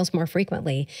more meals more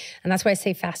frequently. And that's why I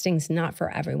say fasting's not for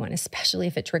everyone, especially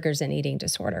if it triggers an eating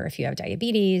disorder. If you have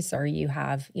diabetes or you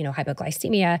have, you know,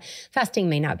 hypoglycemia, fasting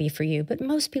may not be for you, but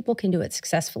most people can do it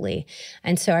successfully.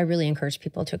 And so I really encourage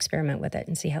people to experiment with it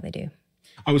and see how they do.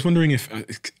 I was wondering if,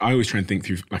 I always try and think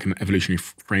through like an evolutionary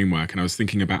framework, and I was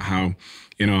thinking about how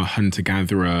in our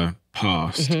hunter-gatherer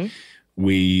past,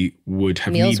 we would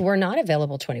have... Meals were not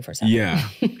available 24/7. Yeah.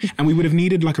 And we would have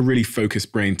needed like a really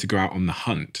focused brain to go out on the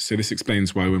hunt. So this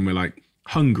explains why when we're like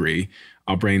hungry,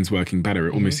 our brain's working better.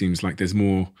 It almost seems like there's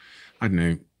more, I don't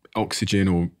know, oxygen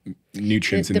or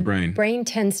nutrients in the brain. The brain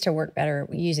tends to work better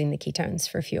using the ketones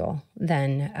for fuel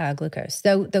than glucose.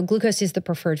 Though glucose is the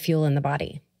preferred fuel in the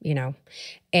body, you know.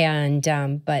 And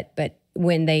but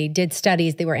when they did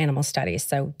studies, they were animal studies,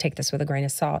 so take this with a grain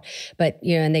of salt. But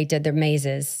you know, and they did their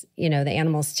mazes, you know, the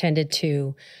animals tended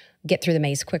to get through the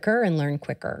maze quicker and learn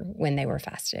quicker when they were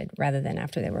fasted rather than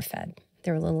after they were fed.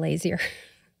 They were a little lazier.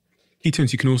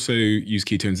 Ketones, you can also use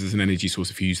ketones as an energy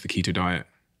source if you use the keto diet.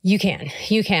 You can.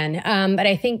 But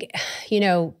I think, you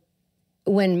know,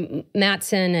 when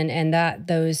Mattson and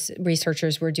those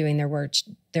researchers were doing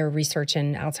their research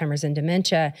in Alzheimer's and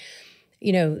dementia,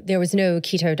 you know, there was no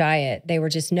keto diet. They were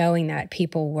just knowing that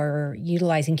people were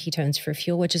utilizing ketones for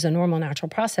fuel, which is a normal, natural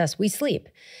process. We sleep.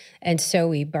 And so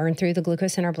we burn through the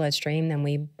glucose in our bloodstream, then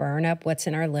we burn up what's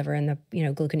in our liver in the, you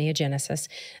know, gluconeogenesis,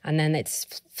 and then it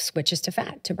switches to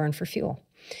fat to burn for fuel.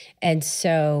 And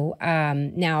so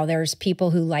now there's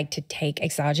people who like to take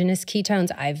exogenous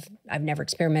ketones. I've never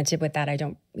experimented with that. I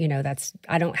don't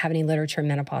have any literature in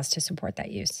menopause to support that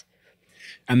use.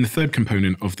 And the third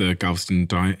component of the Galveston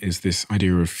diet is this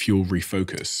idea of fuel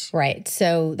refocus. Right.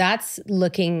 So that's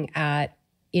looking at,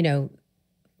 you know,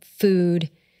 food.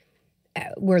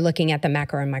 We're looking at the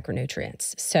macro and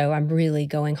micronutrients. So I'm really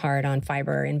going hard on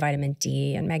fiber and vitamin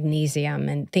D and magnesium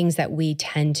and things that we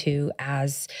tend to,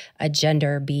 as a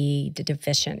gender, be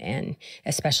deficient in,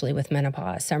 especially with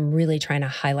menopause. So I'm really trying to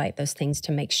highlight those things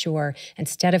to make sure,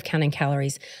 instead of counting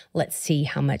calories, let's see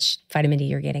how much vitamin D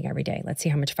you're getting every day. Let's see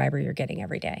how much fiber you're getting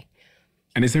every day.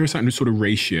 And is there a certain sort of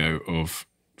ratio of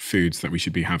foods that we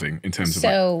should be having in terms of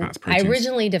like fats, proteins? I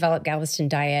originally developed Galveston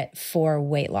diet for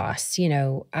weight loss, you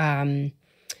know,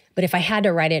 but if I had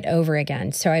to write it over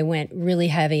again, so I went really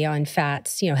heavy on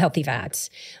fats, you know, healthy fats,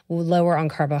 lower on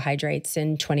carbohydrates,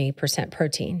 and 20%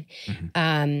 protein.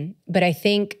 But I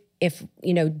think if,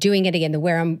 you know, doing it again,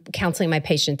 where I'm counseling my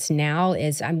patients now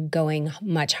is I'm going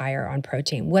much higher on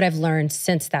protein. What I've learned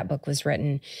since that book was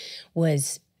written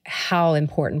was how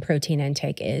important protein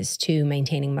intake is to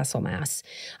maintaining muscle mass.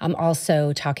 I'm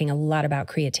also talking a lot about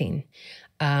creatine.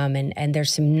 And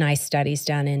there's some nice studies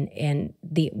done in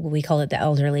we call it the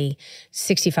elderly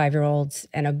 65-year-olds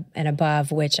and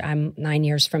above, which I'm 9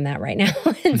 years from that right now.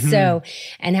 And so,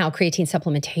 and how creatine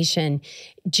supplementation,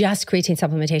 just creatine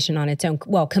supplementation on its own,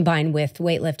 well, combined with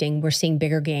weightlifting, we're seeing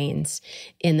bigger gains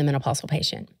in the menopausal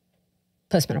patient,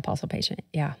 postmenopausal patient.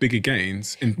 Yeah. Bigger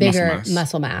gains in bigger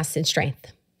muscle mass and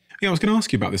strength. Yeah, I was going to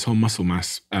ask you about this whole muscle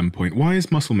mass point. Why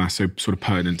is muscle mass so sort of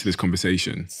pertinent to this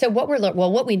conversation? So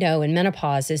what we know in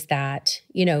menopause is that,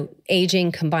 you know,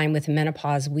 aging combined with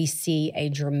menopause, we see a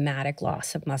dramatic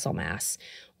loss of muscle mass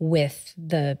with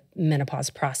the menopause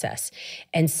process.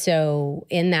 And so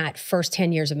in that first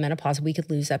 10 years of menopause, we could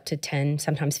lose up to 10,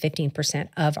 sometimes 15%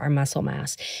 of our muscle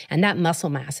mass. And that muscle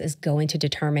mass is going to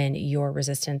determine your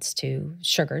resistance to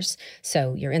sugars.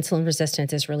 So your insulin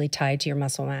resistance is really tied to your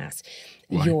muscle mass.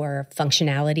 Right. Your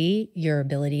functionality, your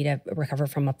ability to recover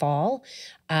from a fall.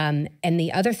 And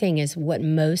the other thing is, what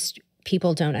most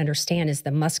people don't understand is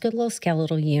the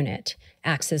musculoskeletal unit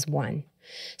acts as one.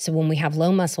 So when we have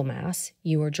low muscle mass,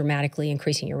 you are dramatically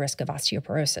increasing your risk of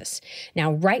osteoporosis.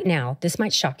 Now, right now, this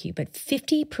might shock you, but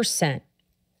 50%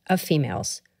 of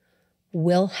females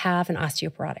will have an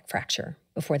osteoporotic fracture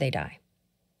before they die.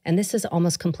 And this is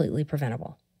almost completely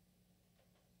preventable.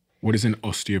 What is an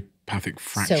osteopathic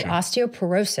fracture? So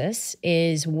osteoporosis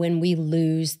is when we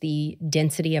lose the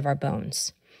density of our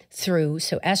bones through,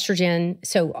 so estrogen,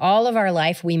 so all of our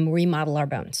life, we remodel our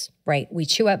bones, right? We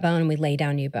chew up bone, we lay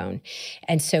down new bone.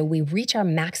 And so we reach our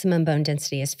maximum bone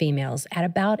density as females at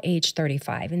about age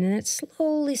 35. And then it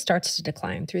slowly starts to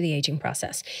decline through the aging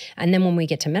process. And then when we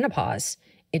get to menopause,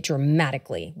 it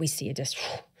dramatically, we see just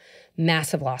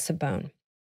massive loss of bone.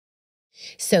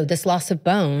 So this loss of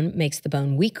bone makes the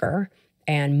bone weaker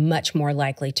and much more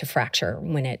likely to fracture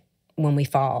when we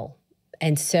fall.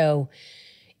 And so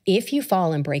if you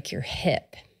fall and break your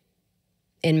hip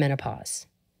in menopause,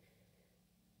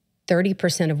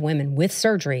 30% of women with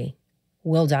surgery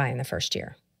will die in the first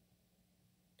year.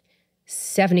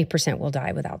 70% will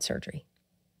die without surgery.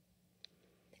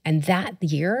 And that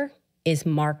year is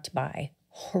marked by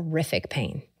horrific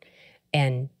pain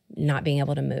and not being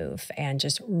able to move and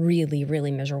just really, really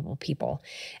miserable people.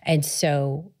 And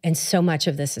so much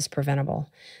of this is preventable.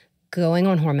 Going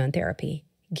on hormone therapy,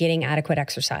 getting adequate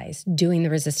exercise, doing the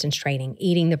resistance training,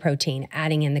 eating the protein,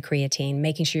 adding in the creatine,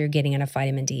 making sure you're getting enough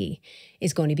vitamin D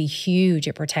is going to be huge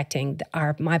at protecting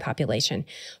my population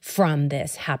from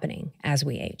this happening as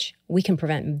we age. We can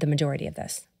prevent the majority of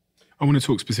this. I want to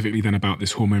talk specifically then about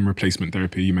this hormone replacement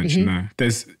therapy you mentioned there.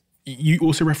 You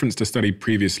also referenced a study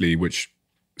previously which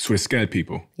sort of scared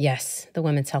people. Yes, the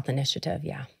Women's Health Initiative,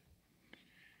 yeah.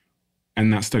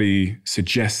 And that study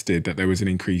suggested that there was an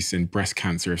increase in breast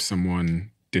cancer if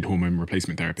someone did hormone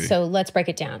replacement therapy. So let's break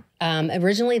it down.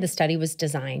 Originally, the study was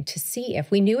designed to see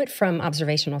if we knew it from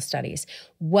observational studies,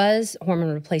 was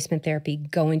hormone replacement therapy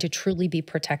going to truly be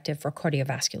protective for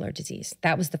cardiovascular disease?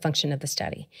 That was the function of the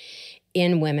study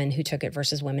in women who took it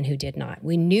versus women who did not.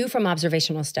 We knew from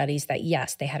observational studies that,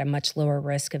 yes, they had a much lower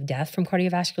risk of death from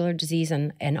cardiovascular disease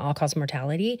and all-cause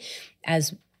mortality,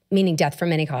 meaning death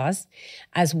from any cause,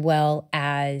 as well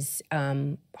as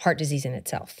heart disease in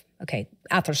itself. Okay,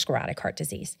 atherosclerotic heart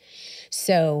disease.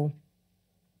 So,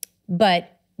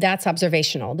 but that's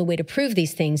observational. The way to prove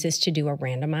these things is to do a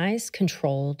randomized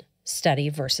controlled study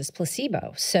versus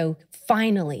placebo. So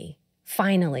finally,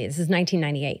 this is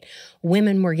 1998,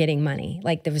 women were getting money.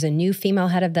 Like there was a new female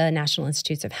head of the National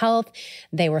Institutes of Health.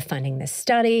 They were funding this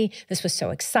study. This was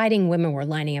so exciting. Women were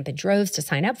lining up in droves to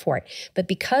sign up for it. But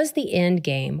because the end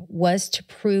game was to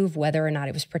prove whether or not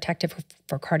it was protective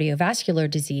for cardiovascular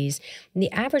disease,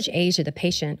 the average age of the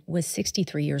patient was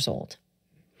 63 years old.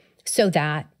 So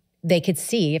that they could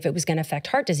see if it was going to affect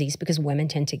heart disease, because women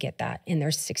tend to get that in their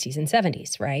 60s and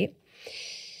 70s, right?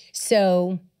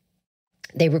 So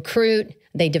they recruit,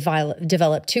 they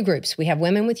develop two groups. We have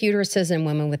women with uteruses and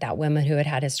women without, women who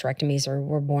had hysterectomies or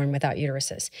were born without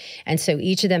uteruses. And so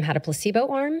each of them had a placebo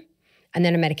arm and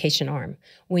then a medication arm.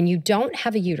 When you don't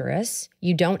have a uterus,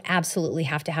 you don't absolutely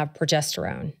have to have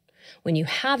progesterone. When you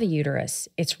have a uterus,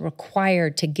 it's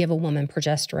required to give a woman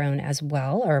progesterone as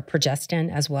well, or progestin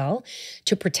as well,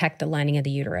 to protect the lining of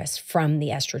the uterus from the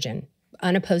estrogen.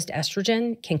 Unopposed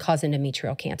estrogen can cause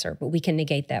endometrial cancer, but we can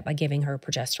negate that by giving her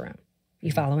progesterone.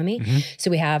 You following me? Mm-hmm.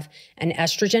 So we have an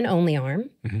estrogen-only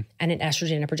arm and an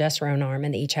estrogen and progesterone arm,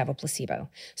 and they each have a placebo.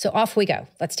 So off we go.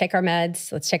 Let's take our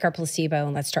meds, let's take our placebo,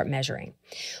 and let's start measuring.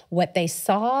 What they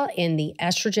saw in the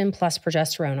estrogen plus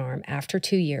progesterone arm after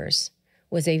 2 years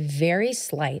was a very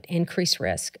slight increased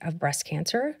risk of breast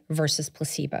cancer versus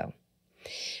placebo.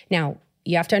 Now,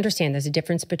 you have to understand there's a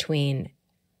difference between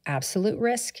absolute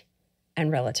risk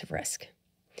and relative risk.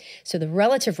 So the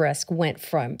relative risk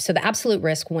the absolute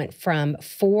risk went from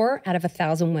 4 out of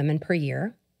 1,000 women per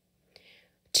year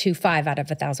to 5 out of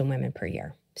 1,000 women per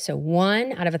year. So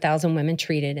 1 out of 1,000 women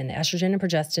treated in the estrogen and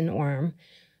progestin arm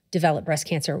developed breast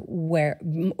cancer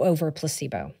over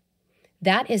placebo.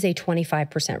 That is a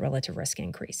 25% relative risk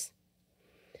increase.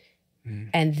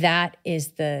 And that is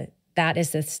the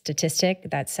statistic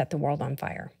that set the world on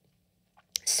fire.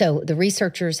 So the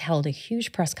researchers held a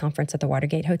huge press conference at the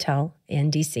Watergate Hotel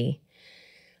in DC.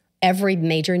 Every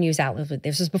major news outlet,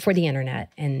 this was before the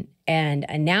internet, and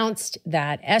announced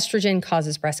that estrogen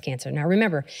causes breast cancer. Now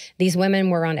remember, these women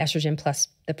were on estrogen plus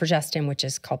the progestin, which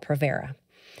is called Provera.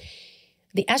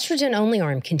 The estrogen-only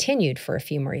arm continued for a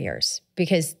few more years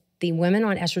because the women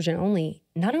on estrogen only,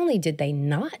 not only did they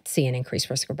not see an increased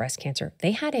risk of breast cancer,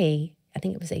 they had I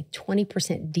think it was a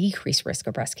 20% decreased risk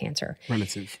of breast cancer.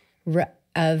 Relative.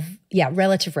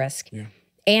 Relative risk. Yeah.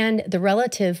 And the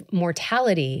relative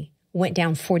mortality went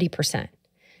down 40%.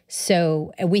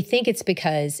 So we think it's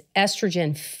because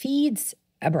estrogen feeds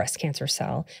a breast cancer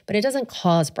cell, but it doesn't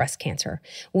cause breast cancer.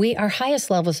 Our highest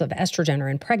levels of estrogen are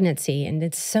in pregnancy, and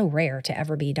it's so rare to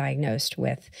ever be diagnosed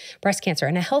with breast cancer.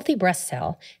 And a healthy breast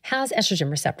cell has estrogen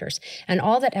receptors. And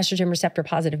all that estrogen receptor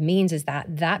positive means is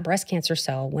that that breast cancer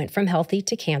cell went from healthy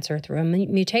to cancer through a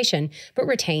mutation, but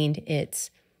retained its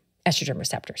estrogen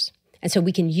receptors. And so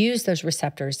we can use those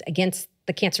receptors against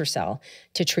the cancer cell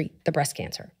to treat the breast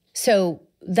cancer. So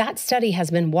that study has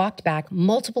been walked back.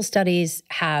 Multiple studies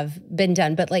have been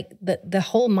done, but like the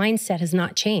whole mindset has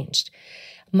not changed.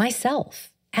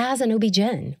 Myself, as an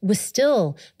OB-GYN, was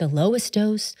still the lowest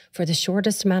dose for the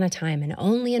shortest amount of time, and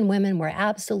only in women where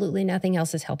absolutely nothing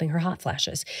else is helping her hot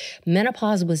flashes.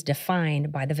 Menopause was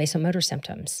defined by the vasomotor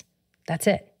symptoms. That's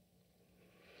it.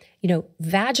 You know,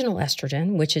 vaginal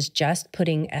estrogen, which is just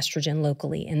putting estrogen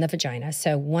locally in the vagina.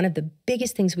 So one of the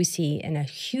biggest things we see in a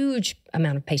huge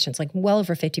amount of patients, like well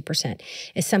over 50%,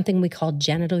 is something we call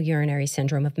genital urinary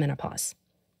syndrome of menopause.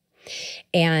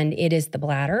 And it is the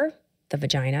bladder, the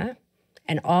vagina,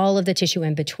 and all of the tissue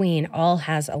in between all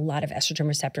has a lot of estrogen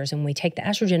receptors. And when we take the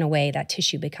estrogen away, that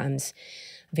tissue becomes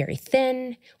very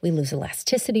thin. We lose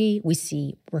elasticity. We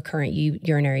see recurrent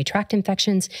urinary tract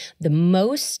infections. The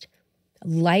most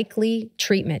likely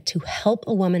treatment to help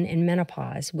a woman in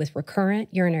menopause with recurrent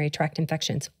urinary tract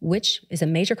infections, which is a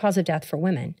major cause of death for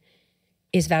women,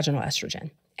 is vaginal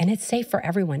estrogen. And it's safe for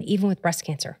everyone, even with breast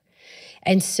cancer.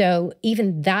 And so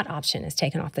even that option is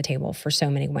taken off the table for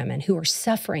so many women who are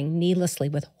suffering needlessly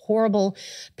with horrible,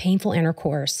 painful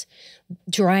intercourse,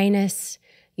 dryness,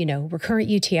 recurrent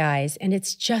UTIs. And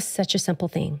it's just such a simple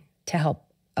thing to help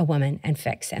a woman and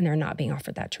fix, and they're not being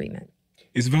offered that treatment.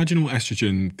 Is vaginal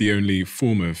estrogen the only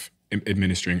form of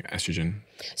administering estrogen?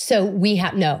 So we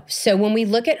have, no. So when we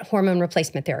look at hormone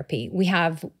replacement therapy, we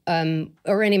have,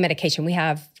 or any medication, we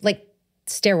have like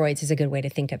steroids is a good way to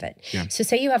think of it. Yeah. So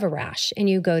say you have a rash and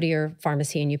you go to your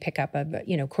pharmacy and you pick up a,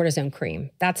 cortisone cream.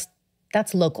 That's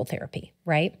local therapy,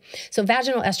 right? So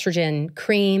vaginal estrogen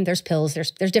cream, there's pills,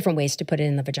 there's different ways to put it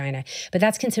in the vagina, but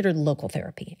that's considered local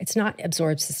therapy. It's not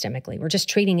absorbed systemically. We're just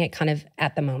treating it kind of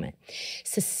at the moment.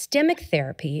 Systemic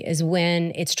therapy is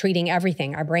when it's treating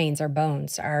everything, our brains, our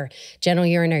bones, our genital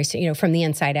urinary, from the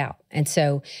inside out. And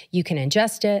so you can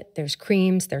ingest it. There's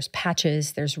creams, there's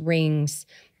patches, there's rings,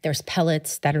 there's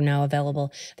pellets that are now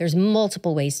available. There's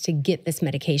multiple ways to get this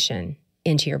medication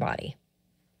into your body.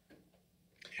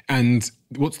 And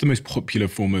what's the most popular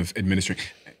form of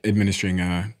administering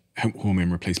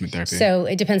hormone replacement therapy? So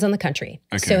it depends on the country.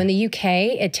 Okay. So in the UK,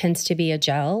 it tends to be a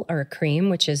gel or a cream,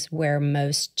 which is where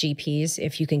most GPs,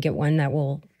 if you can get one that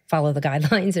will follow the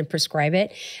guidelines and prescribe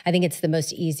it, I think it's the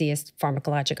most easiest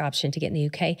pharmacologic option to get in the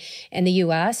UK. In the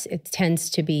US, it tends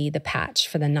to be the patch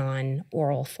for the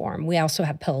non-oral form. We also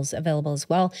have pills available as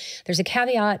well. There's a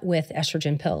caveat with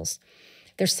estrogen pills.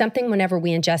 There's something whenever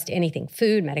we ingest anything,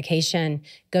 food, medication,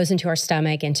 goes into our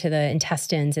stomach, into the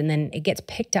intestines, and then it gets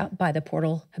picked up by the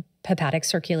portal hepatic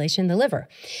circulation, the liver.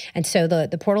 And so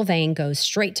the portal vein goes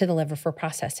straight to the liver for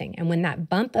processing. And when that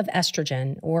bump of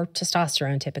estrogen or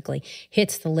testosterone typically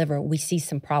hits the liver, we see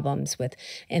some problems with,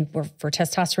 and for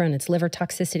testosterone, it's liver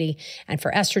toxicity. And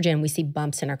for estrogen, we see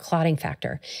bumps in our clotting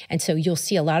factor. And so you'll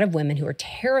see a lot of women who are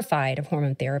terrified of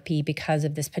hormone therapy because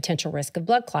of this potential risk of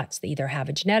blood clots. They either have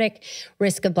a genetic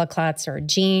risk of blood clots or a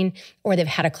gene, or they've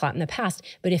had a clot in the past.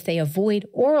 But if they avoid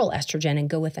oral estrogen and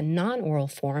go with a non-oral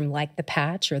form like the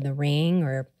patch or the ring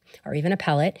or even a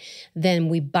pellet, then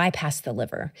we bypass the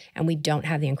liver and we don't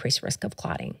have the increased risk of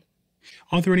clotting.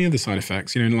 Are there any other side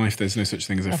effects? In life, there's no such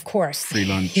thing as a free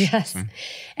lunch. Yes. So.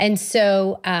 And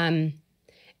so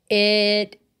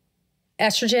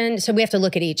estrogen, so we have to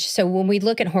look at each. So when we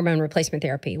look at hormone replacement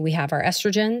therapy, we have our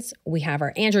estrogens, we have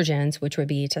our androgens, which would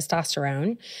be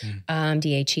testosterone,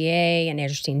 DHEA, and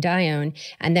androstenedione,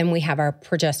 and then we have our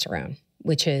progesterone,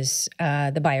 which is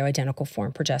the bioidentical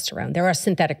form progesterone. There are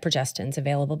synthetic progestins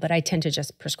available, but I tend to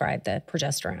just prescribe the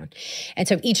progesterone. And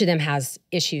so each of them has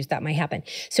issues that might happen.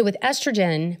 So with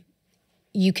estrogen,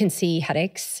 you can see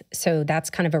headaches. So that's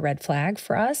kind of a red flag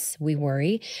for us. We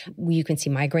worry. You can see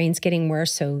migraines getting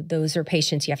worse. So those are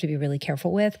patients you have to be really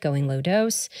careful with, going low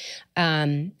dose.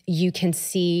 You can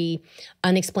see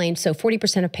unexplained. So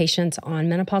 40% of patients on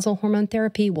menopausal hormone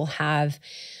therapy will have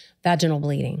vaginal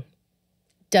bleeding.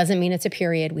 Doesn't mean it's a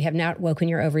period. We have not woken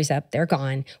your ovaries up. They're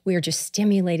gone. We are just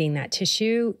stimulating that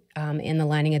tissue in the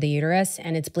lining of the uterus,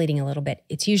 and it's bleeding a little bit.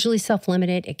 It's usually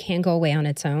self-limited. It can go away on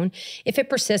its own. If it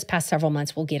persists past several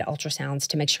months, we'll get ultrasounds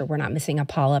to make sure we're not missing a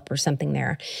polyp or something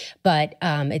there. But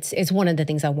it's one of the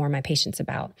things I warn my patients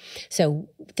about. So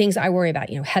things I worry about,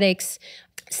 headaches.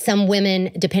 Some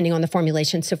women, depending on the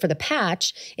formulation, so for the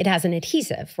patch, it has an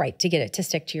adhesive, right, to get it to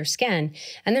stick to your skin.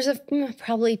 And there's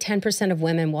probably 10% of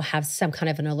women will have some kind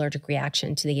of an allergic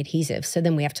reaction to the adhesive. So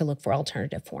then we have to look for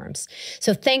alternative forms.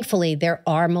 So thankfully, there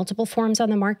are multiple forms on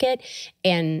the market.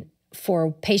 And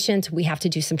for patients, we have to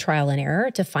do some trial and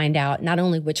error to find out not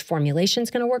only which formulation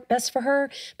is going to work best for her,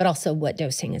 but also what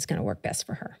dosing is going to work best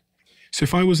for her. So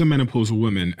if I was a menopausal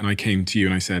woman and I came to you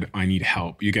and I said, I need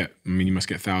help, you must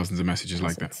get thousands of messages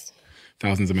like that.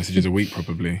 Thousands of messages a week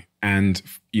probably. And,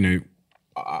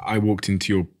 I walked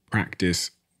into your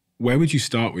practice. Where would you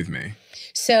start with me?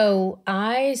 So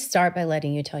I start by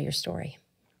letting you tell your story.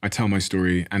 I tell my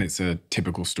story and it's a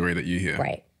typical story that you hear.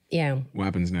 Right. Yeah. What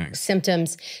happens next?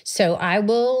 Symptoms. So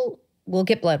we'll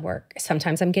get blood work.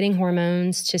 Sometimes I'm getting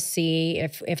hormones to see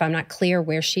if I'm not clear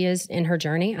where she is in her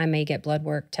journey. I may get blood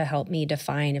work to help me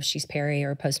define if she's peri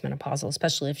or postmenopausal,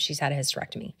 especially if she's had a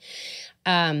hysterectomy.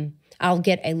 I'll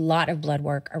get a lot of blood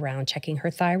work around checking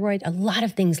her thyroid. A lot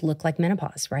of things look like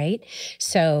menopause, right?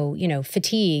 So,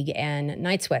 fatigue and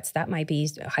night sweats, that might be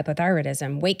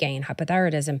hypothyroidism, weight gain,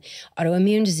 hypothyroidism,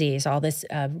 autoimmune disease, all this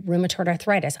rheumatoid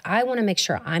arthritis. I want to make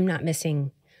sure I'm not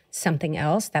missing something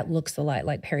else that looks a lot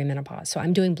like perimenopause. So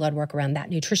I'm doing blood work around that,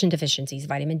 nutrition deficiencies,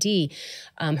 vitamin D,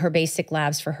 her basic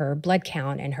labs for her blood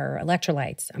count and her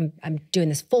electrolytes. I'm doing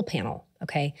this full panel,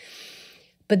 okay?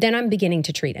 But then I'm beginning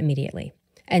to treat immediately.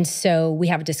 And so we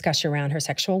have a discussion around her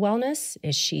sexual wellness.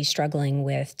 Is she struggling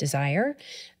with desire?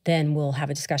 Then we'll have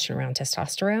a discussion around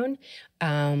testosterone.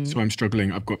 So I'm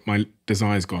struggling. I've got my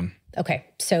desire's gone. Okay,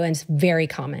 so it's very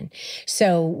common.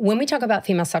 So when we talk about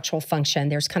female sexual function,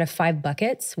 there's kind of 5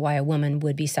 buckets why a woman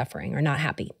would be suffering or not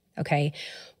happy, okay?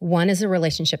 One is a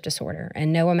relationship disorder,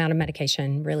 and no amount of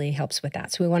medication really helps with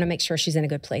that. So we want to make sure she's in a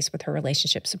good place with her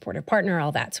relationship, supportive partner,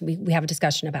 all that. So we have a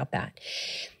discussion about that.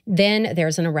 Then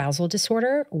there's an arousal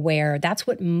disorder where that's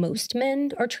what most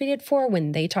men are treated for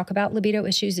when they talk about libido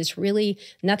issues. It's really,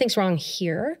 nothing's wrong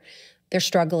here. They're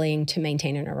struggling to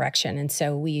maintain an erection. And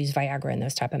so we use Viagra and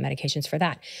those type of medications for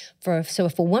that. So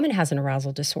if a woman has an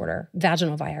arousal disorder,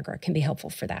 vaginal Viagra can be helpful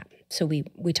for that. So we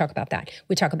talk about that.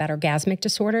 We talk about orgasmic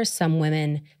disorders. Some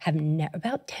women have,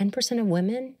 about 10% of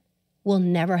women will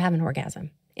never have an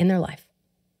orgasm in their life.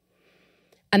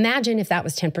 Imagine if that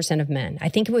was 10% of men. I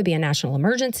think it would be a national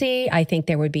emergency. I think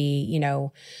there would be,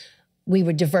 we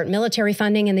would divert military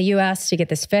funding in the U.S. to get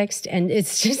this fixed. And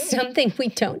it's just something we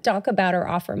don't talk about or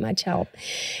offer much help.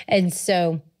 And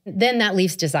so then that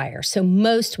leaves desire. So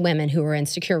most women who are in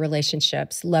secure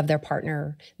relationships, love their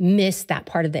partner, miss that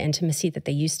part of the intimacy that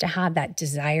they used to have, that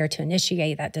desire to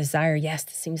initiate, that desire, yes,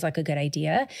 this seems like a good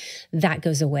idea. That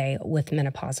goes away with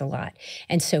menopause a lot.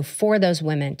 And so for those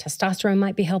women, testosterone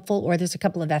might be helpful, or there's a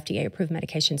couple of FDA-approved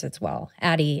medications as well,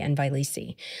 Addyi and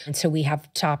Vyleesi. And so we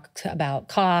have talked about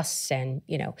costs and,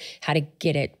 how to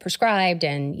get it prescribed.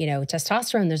 And,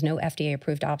 testosterone, there's no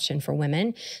FDA-approved option for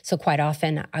women. So quite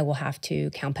often I will have to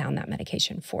compound that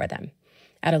medication for them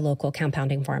at a local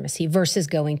compounding pharmacy versus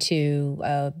going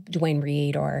to Duane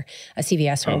Reade or a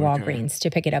CVS or a Walgreens to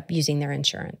pick it up using their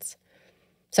insurance.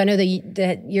 So I know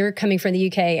that you're coming from the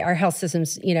UK, our health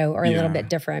systems, are a little bit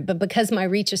different. But because my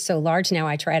reach is so large now,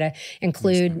 I try to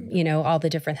include, all the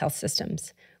different health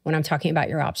systems when I'm talking about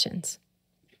your options.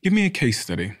 Give me a case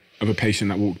study of a patient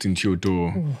that walked into your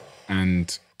door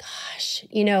and... Gosh,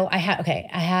 I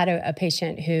had a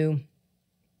patient who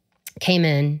came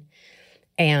in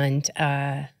and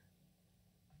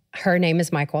her name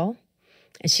is Michael,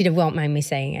 and she won't mind me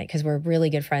saying it because we're really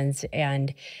good friends.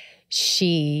 And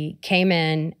she came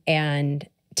in and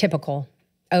typical,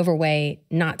 overweight,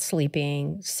 not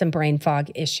sleeping, some brain fog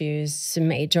issues,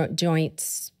 some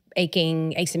joints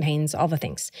aching, aches and pains, all the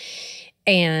things.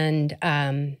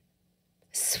 And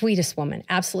sweetest woman,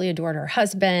 absolutely adored her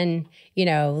husband,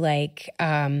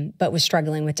 but was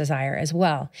struggling with desire as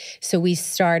well. So we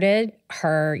started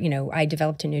her, I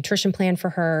developed a nutrition plan for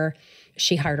her.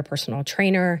 She hired a personal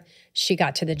trainer. She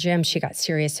got to the gym. She got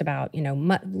serious about,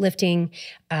 lifting.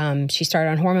 She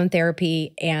started on hormone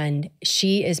therapy, and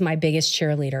she is my biggest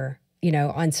cheerleader,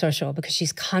 on social, because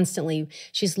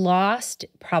she's lost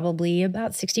probably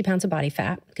about 60 pounds of body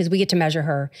fat because we get to measure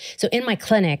her. So in my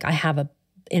clinic, I have a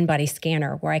in-body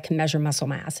scanner where I can measure muscle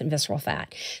mass and visceral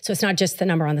fat. So it's not just the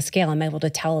number on the scale. I'm able to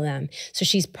tell them. So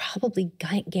she's probably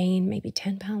gained maybe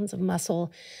 10 pounds of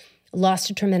muscle, lost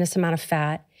a tremendous amount of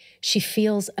fat. She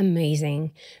feels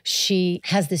amazing. She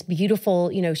has this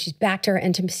beautiful, she's back to her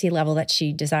intimacy level that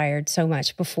she desired so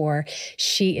much before.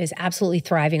 She is absolutely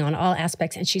thriving on all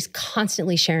aspects, and she's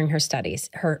constantly sharing her studies,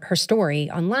 her story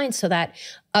online so that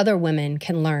other women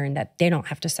can learn that they don't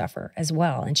have to suffer as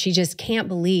well. And she just can't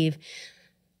believe,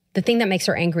 the thing that makes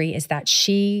her angry is that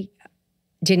she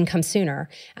didn't come sooner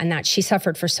and that she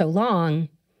suffered for so long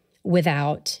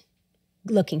without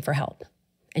looking for help.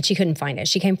 And she couldn't find it.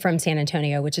 She came from San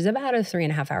Antonio, which is about a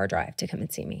 3.5-hour drive to come and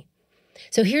see me.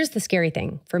 So here's the scary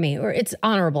thing for me, or it's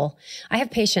honorable. I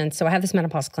have patients. So I have this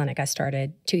menopause clinic I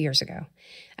started 2 years ago.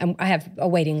 And I have a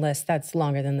waiting list that's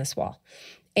longer than this wall.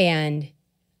 And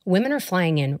women are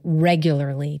flying in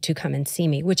regularly to come and see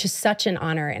me, which is such an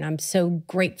honor. And I'm so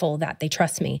grateful that they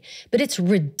trust me. But it's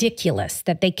ridiculous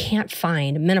that they can't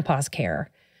find menopause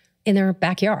care in their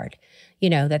backyard,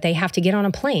 that they have to get on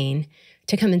a plane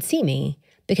to come and see me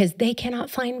because they cannot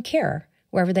find care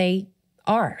wherever they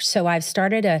are. So I've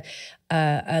started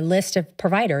a list of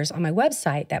providers on my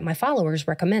website that my followers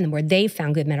recommend where they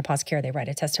found good menopause care. They write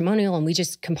a testimonial and we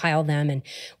just compile them and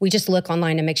we just look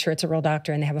online to make sure it's a real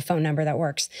doctor and they have a phone number that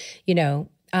works,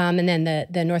 And then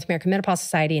the North American Menopause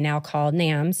Society, now called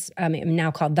NAMS,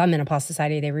 now called the Menopause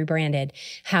Society, they rebranded,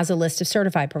 has a list of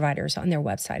certified providers on their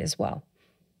website as well.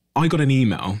 I got an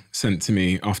email sent to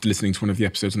me after listening to one of the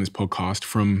episodes on this podcast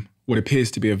from what appears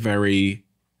to be a very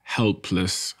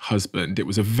helpless husband. It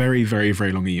was a very, very,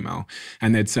 very long email.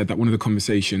 And they'd said that one of the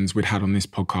conversations we'd had on this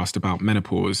podcast about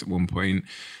menopause at one point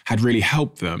had really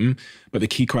helped them. But the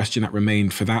key question that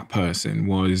remained for that person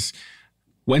was,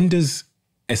 when does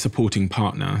a supporting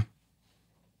partner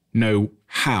know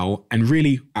how and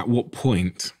really at what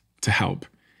point to help?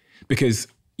 Because,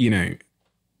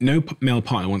 no male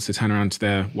partner wants to turn around to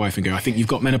their wife and go, I think you've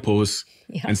got menopause,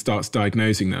 and starts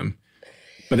diagnosing them.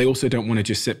 But they also don't want to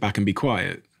just sit back and be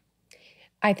quiet.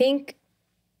 I think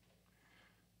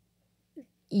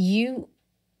it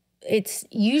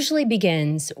usually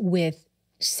begins with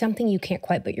something you can't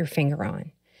quite put your finger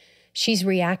on. She's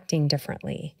reacting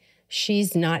differently.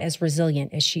 She's not as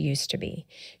resilient as she used to be.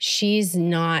 She's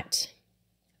not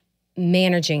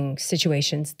managing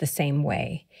situations the same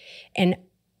way. And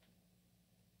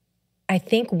I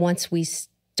think once we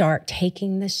start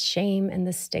taking the shame and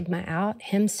the stigma out,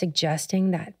 him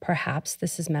suggesting that perhaps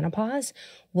this is menopause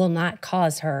will not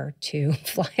cause her to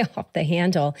fly off the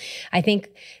handle. I think,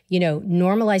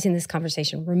 normalizing this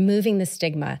conversation, removing the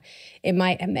stigma, it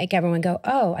might make everyone go,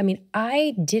 oh,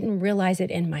 I didn't realize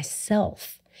it in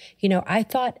myself. I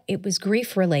thought it was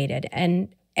grief related. And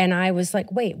I was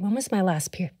like, wait, when was my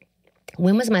last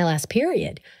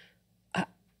period?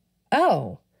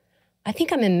 Oh, I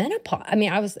think I'm in menopause.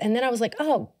 I was like,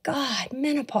 oh God,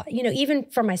 menopause. Even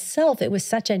for myself, it was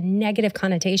such a negative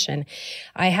connotation.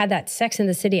 I had that Sex and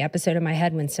the City episode in my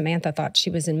head when Samantha thought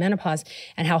she was in menopause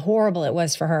and how horrible it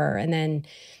was for her. And then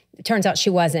it turns out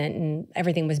she wasn't and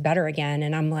everything was better again.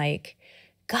 And I'm like,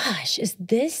 gosh, is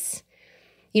this,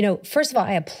 first of all,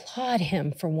 I applaud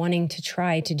him for wanting to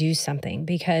try to do something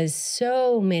because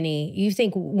so many, you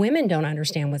think women don't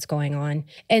understand what's going on.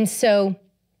 And so,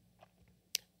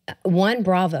 one,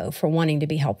 bravo for wanting to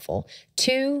be helpful.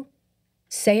 Two,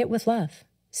 say it with love.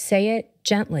 Say it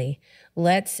gently.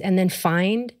 And then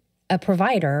find a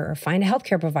provider or find a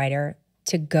healthcare provider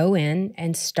to go in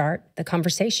and start the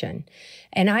conversation.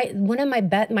 And one of my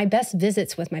best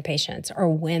visits with my patients are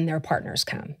when their partners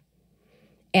come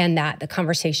and that the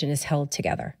conversation is held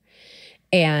together.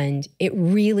 And it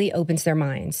really opens their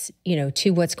minds,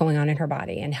 to what's going on in her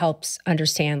body and helps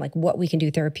understand what we can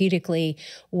do therapeutically,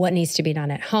 what needs to be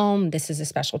done at home. This is a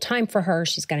special time for her.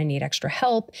 She's going to need extra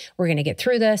help. We're going to get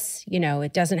through this.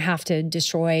 It doesn't have to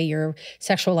destroy your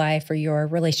sexual life or your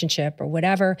relationship or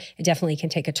whatever. It definitely can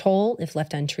take a toll if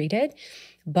left untreated.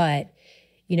 But,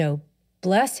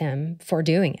 bless him for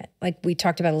doing it. Like we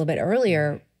talked about a little bit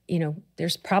earlier,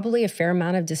 there's probably a fair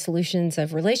amount of dissolutions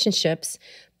of relationships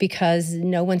because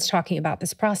no one's talking about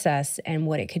this process and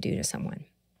what it could do to someone.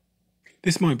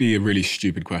 This might be a really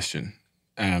stupid question,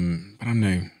 but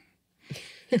I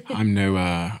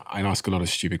ask a lot of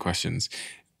stupid questions.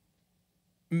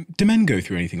 Do men go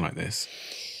through anything like this?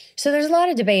 So there's a lot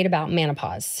of debate about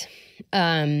menopause.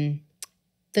 The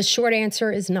short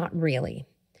answer is not really.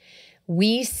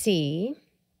 We see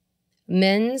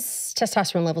men's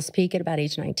testosterone levels peak at about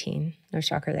age 19. No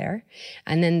shocker there.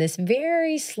 And then this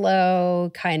very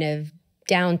slow kind of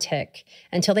downtick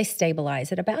until they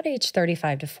stabilize at about age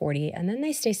 35 to 40. And then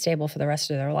they stay stable for the rest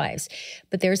of their lives.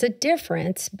 But there's a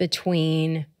difference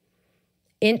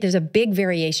there's a big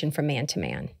variation from man to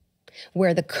man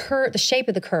where the shape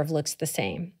of the curve looks the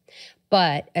same.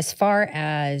 But as far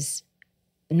as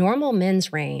normal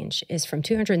men's range is from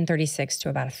 236 to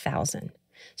about 1,000.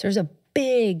 So there's a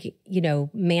big,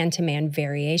 man-to-man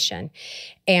variation.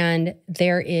 And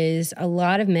there is a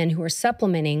lot of men who are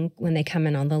supplementing when they come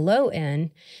in on the low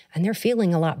end, and they're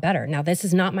feeling a lot better. Now, this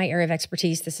is not my area of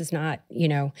expertise. This is not,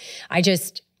 I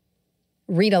just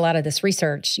read a lot of this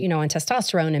research, on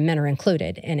testosterone, and men are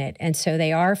included in it. And so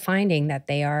they are finding that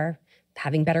they are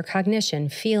having better cognition,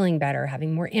 feeling better,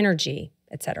 having more energy,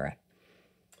 et cetera.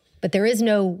 But there is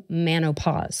no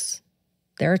menopause.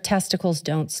 Their testicles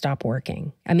don't stop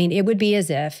working. I mean, it would be as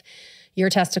if your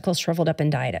testicles shriveled up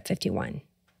and died at 51.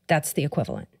 That's the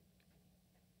equivalent.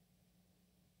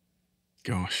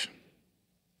 Gosh.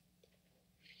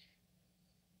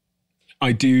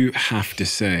 I do have to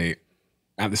say,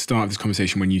 at the start of this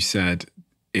conversation, when you said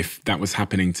if that was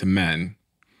happening to men,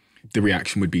 the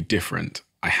reaction would be different.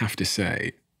 I have to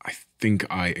say, I think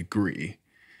I agree.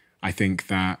 I think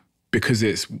that because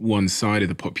it's one side of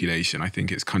the population, I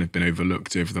think it's kind of been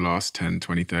overlooked over the last 10,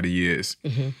 20, 30 years.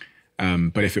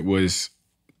 But if it was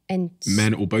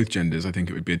men or both genders, I think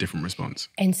it would be a different response.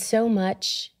 And so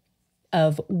much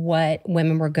of what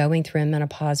women were going through in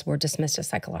menopause were dismissed as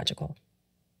psychological.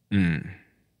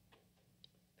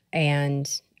 And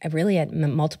I really had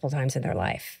multiple times in their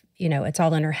life, it's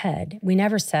all in her head. We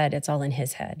never said it's all in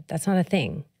his head. That's not a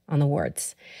thing on the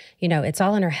wards. It's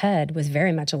all in her head was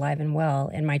very much alive and well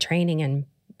in my training and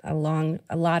along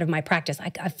a lot of my practice.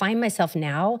 I find myself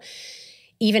now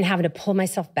even having to pull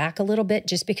myself back a little bit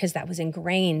just because that was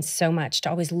ingrained so much to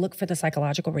always look for the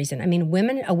psychological reason. I mean,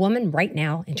 a woman right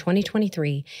now in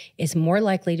 2023 is more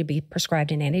likely to be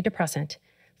prescribed an antidepressant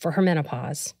for her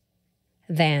menopause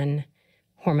than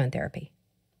hormone therapy.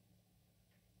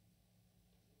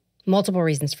 Multiple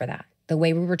reasons for that. The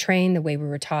way we were trained, the way we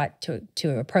were taught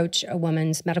to approach a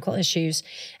woman's medical issues,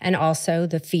 and also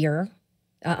the fear,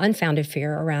 unfounded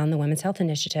fear around the Women's Health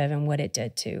Initiative and what it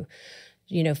did to,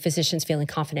 physicians feeling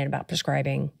confident about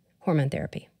prescribing hormone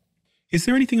therapy. Is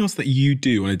there anything else that you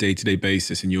do on a day-to-day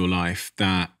basis in your life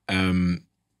that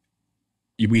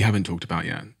we haven't talked about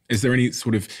yet? Is there any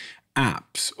sort of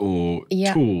apps or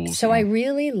tools? So I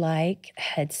really like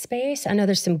Headspace. I know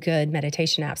there's some good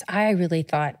meditation apps. I really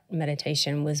thought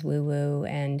meditation was woo-woo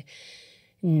and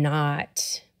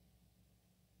not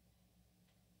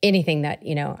anything that,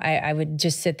 I would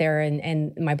just sit there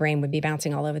and my brain would be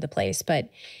bouncing all over the place. But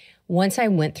once I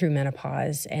went through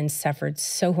menopause and suffered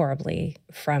so horribly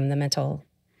from the mental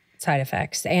side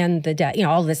effects and the death,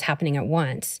 all of this happening at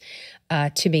once,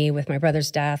 to me with my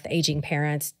brother's death, aging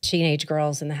parents, teenage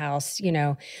girls in the house,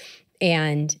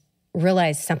 and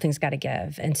realized something's got to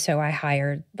give. And so I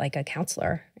hired like a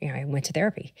counselor. I went to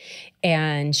therapy,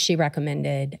 and she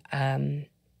recommended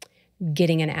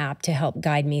getting an app to help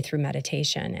guide me through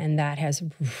meditation. And that has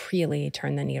really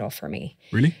turned the needle for me.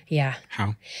 Really? Yeah.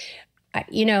 How?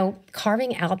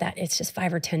 Carving out that it's just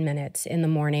 5 or 10 minutes in the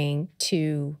morning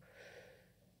to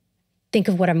think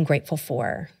of what I'm grateful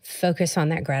for, focus on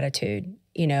that gratitude,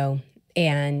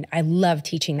 and I love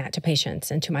teaching that to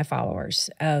patients and to my followers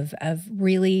of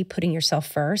really putting yourself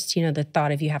first, the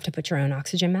thought of you have to put your own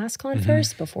oxygen mask on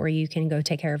first before you can go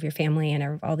take care of your family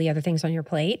and all the other things on your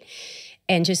plate,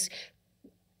 and just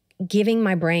giving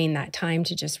my brain that time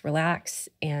to just relax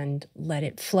and let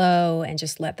it flow and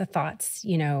just let the thoughts,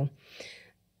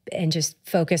 and just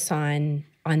focus on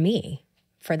me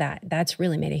for that. That's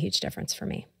really made a huge difference for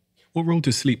me. What role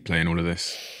does sleep play in all of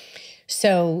this?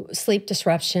 So sleep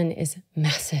disruption is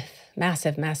massive,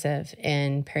 massive, massive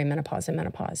in perimenopause and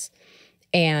menopause.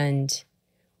 And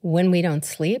when we don't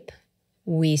sleep,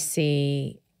 we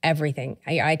see everything.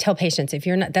 I tell patients, if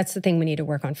you're not, that's the thing we need to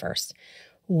work on first.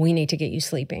 We need to get you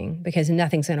sleeping because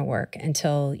nothing's going to work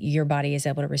until your body is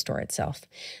able to restore itself.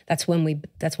 That's when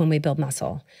we build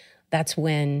muscle. That's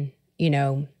when,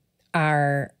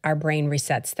 our brain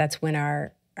resets. That's when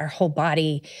our whole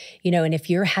body, and if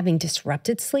you're having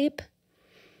disrupted sleep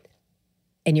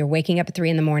and you're waking up at 3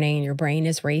 a.m. and your brain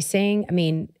is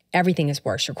racing, everything is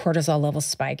worse. Your cortisol levels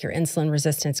spike, your insulin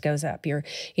resistance goes up,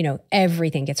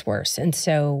 everything gets worse. And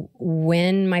so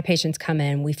when my patients come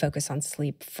in, we focus on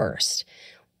sleep first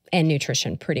and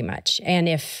nutrition pretty much. And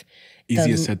if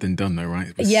easier said than done though,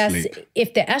 right? With yes, sleep.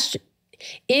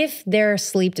 if their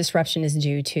sleep disruption is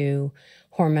due to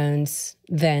hormones,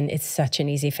 then it's such an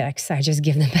easy fix. I just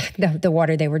give them back the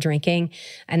water they were drinking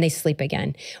and they sleep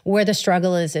again. Where the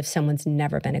struggle is if someone's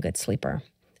never been a good sleeper,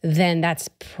 then that's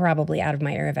probably out of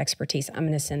my area of expertise. I'm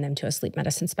going to send them to a sleep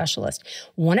medicine specialist.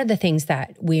 One of the things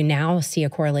that we now see a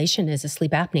correlation is a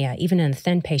sleep apnea, even in a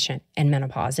thin patient and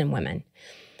menopause in women.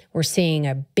 We're seeing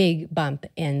a big bump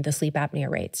in the sleep apnea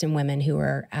rates in women who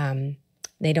are,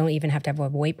 they don't even have to have a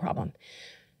weight problem.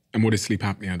 And what is sleep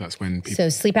apnea? That's when people... So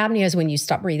sleep apnea is when you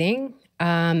stop breathing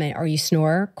or you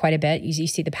snore quite a bit. You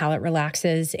see the palate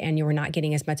relaxes and you're not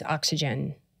getting as much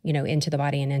oxygen, into the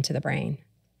body and into the brain.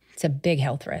 It's a big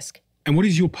health risk. And what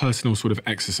is your personal sort of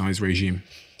exercise regime?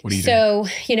 What do you do?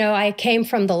 So, I came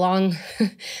from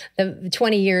the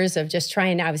 20 years of just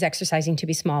I was exercising to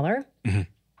be smaller. Mm-hmm.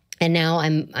 And now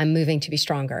I'm moving to be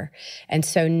stronger. And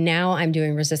so now I'm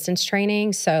doing resistance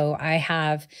training. So I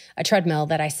have a treadmill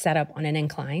that I set up on an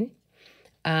incline.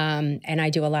 And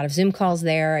I do a lot of Zoom calls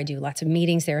there. I do lots of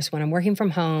meetings there. So when I'm working from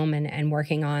home and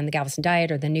working on the Galveston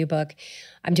diet or the new book,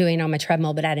 I'm doing it on my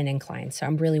treadmill, but at an incline. So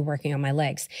I'm really working on my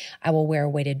legs. I will wear a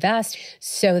weighted vest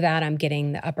so that I'm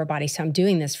getting the upper body. So I'm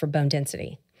doing this for bone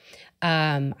density.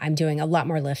 I'm doing a lot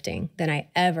more lifting than I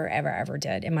ever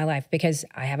did in my life because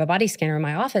I have a body scanner in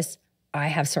my office. I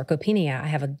have sarcopenia. I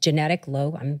have a genetic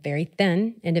I'm very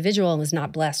thin individual and was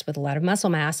not blessed with a lot of muscle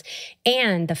mass.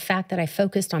 And the fact that I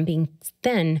focused on being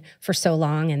thin for so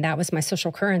long, and that was my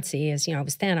social currency is, I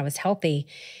was thin, I was healthy.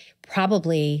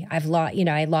 Probably I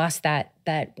lost that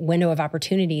window of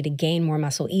opportunity to gain more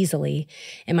muscle easily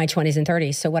in my 20s and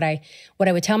 30s. So what I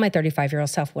would tell my 35-year-old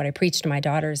self, what I preach to my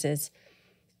daughters is,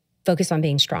 focus on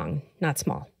being strong, not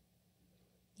small.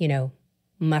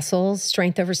 Muscles,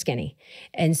 strength over skinny.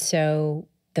 And so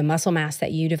the muscle mass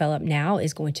that you develop now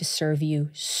is going to serve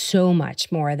you so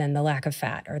much more than the lack of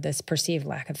fat or this perceived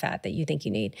lack of fat that you think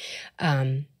you need.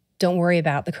 Don't worry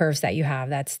about the curves that you have.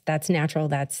 That's natural.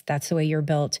 That's the way you're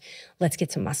built. Let's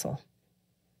get some muscle.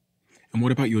 And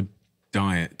what about your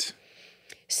diet?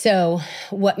 So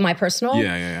what my personal?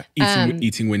 Yeah.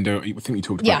 Eating window, I think you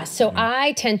talked about. Yeah, so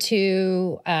I tend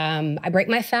to, I break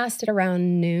my fast at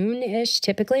around noon-ish,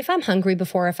 typically if I'm hungry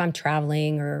before, if I'm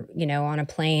traveling or, on a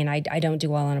plane, I don't do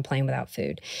well on a plane without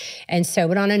food. And so,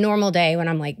 but on a normal day when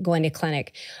I'm like going to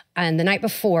clinic, and the night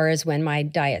before is when my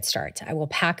diet starts, I will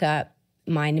pack up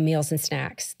my meals and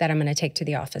snacks that I'm going to take to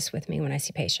the office with me when I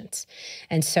see patients.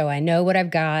 And so I know what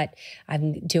I've got.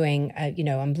 I'm doing,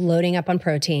 I'm loading up on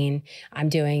protein. I'm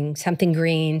doing something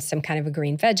green, some kind of a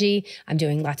green veggie. I'm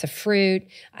doing lots of fruit.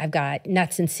 I've got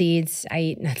nuts and seeds. I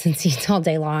eat nuts and seeds all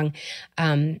day long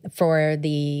for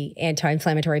the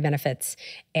anti-inflammatory benefits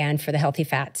and for the healthy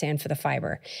fats and for the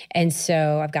fiber. And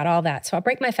so I've got all that. So I'll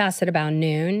break my fast at about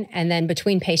noon. And then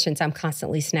between patients, I'm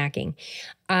constantly snacking.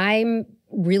 I'm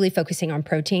really focusing on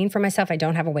protein for myself. I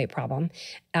don't have a weight problem.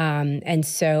 And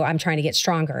so I'm trying to get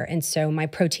stronger. And so my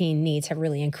protein needs have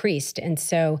really increased. And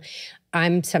so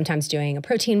I'm sometimes doing a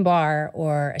protein bar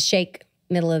or a shake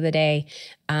middle of the day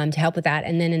to help with that.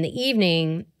 And then in the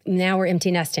evening, now we're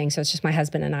empty nesting. So it's just my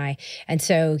husband and I. And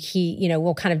so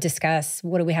we'll kind of discuss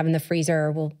what do we have in the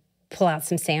freezer. We'll pull out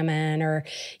some salmon or,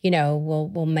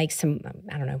 we'll make some,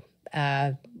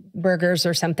 burgers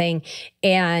or something.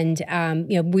 And,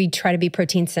 we try to be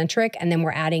protein centric. And then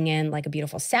we're adding in like a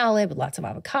beautiful salad with lots of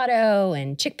avocado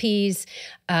and chickpeas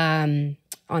on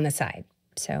the side.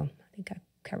 So I think I've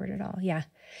covered it all. Yeah.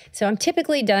 So I'm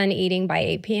typically done eating by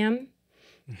 8 p.m.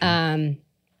 Mm-hmm.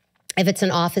 If it's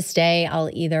an office day, I'll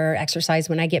either exercise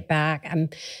when I get back. I'm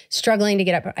struggling to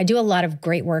get up. I do a lot of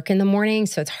great work in the morning,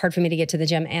 so it's hard for me to get to the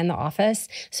gym and the office.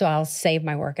 So I'll save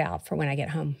my workout for when I get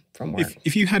home from work.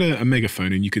 If you had a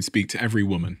megaphone and you could speak to every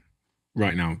woman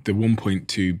right now, the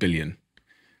 1.2 billion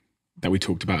that we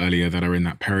talked about earlier that are in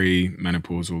that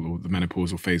perimenopausal or the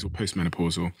menopausal phase or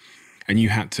postmenopausal, and you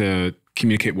had to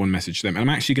communicate one message to them. And I'm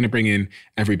actually going to bring in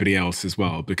everybody else as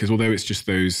well, because although it's just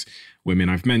those women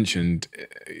I've mentioned,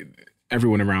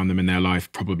 everyone around them in their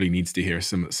life probably needs to hear a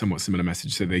somewhat similar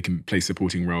message so they can play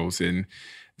supporting roles in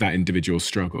that individual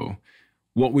struggle.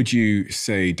 What would you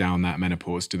say down that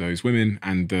menopause to those women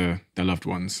and their loved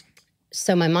ones?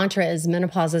 So my mantra is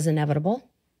menopause is inevitable.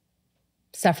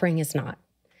 Suffering is not.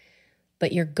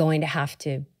 But you're going to have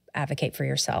to advocate for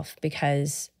yourself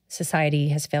because society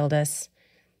has failed us.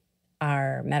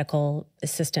 Our medical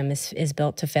system is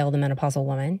built to fail the menopausal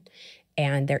woman.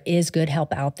 And there is good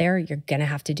help out there. You're going to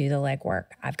have to do the legwork.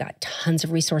 I've got tons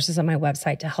of resources on my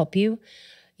website to help you.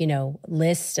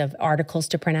 List of articles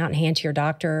to print out and hand to your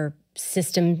doctor,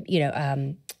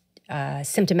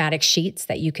 symptomatic sheets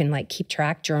that you can keep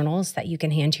track, journals that you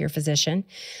can hand to your physician.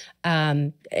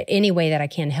 Any way that I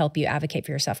can help you advocate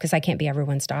for yourself, because I can't be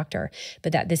everyone's doctor,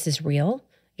 but that this is real.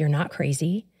 You're not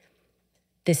crazy.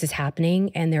 This is happening,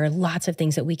 and there are lots of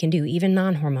things that we can do, even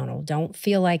non-hormonal. Don't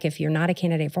feel like if you're not a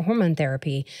candidate for hormone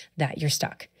therapy that you're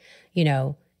stuck.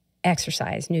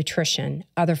 Exercise, nutrition,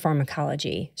 other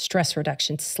pharmacology, stress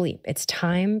reduction, sleep. It's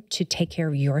time to take care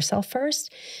of yourself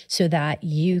first so that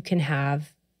you can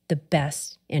have the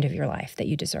best end of your life that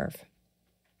you deserve.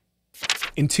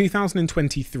 In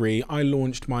 2023, I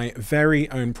launched my very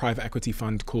own private equity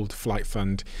fund called Flight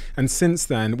Fund. And since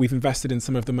then, we've invested in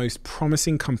some of the most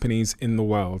promising companies in the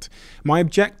world. My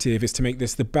objective is to make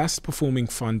this the best performing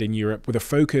fund in Europe with a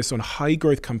focus on high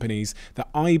growth companies that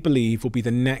I believe will be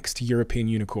the next European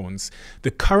unicorns.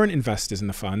 The current investors in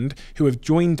the fund who have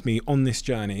joined me on this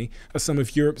journey are some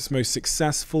of Europe's most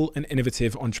successful and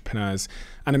innovative entrepreneurs.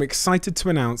 And I'm excited to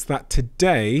announce that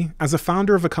today, as a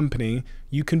founder of a company,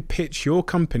 you can pitch your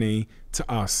company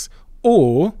to us.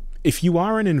 Or if you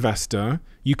are an investor,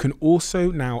 you can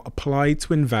also now apply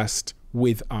to invest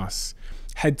with us.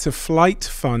 Head to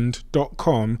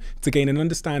flightfund.com to gain an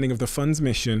understanding of the fund's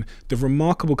mission, the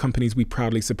remarkable companies we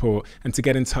proudly support, and to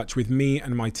get in touch with me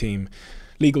and my team.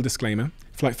 Legal disclaimer,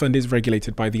 Flight Fund is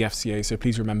regulated by the FCA, so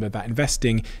please remember that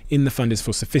investing in the fund is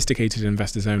for sophisticated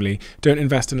investors only. Don't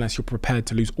invest unless you're prepared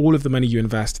to lose all of the money you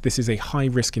invest. This is a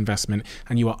high-risk investment,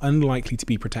 and you are unlikely to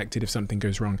be protected if something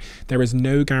goes wrong. There is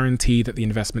no guarantee that the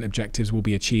investment objectives will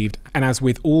be achieved, and as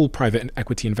with all private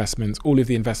equity investments, all of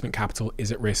the investment capital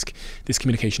is at risk. This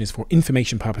communication is for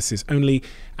information purposes only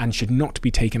and should not be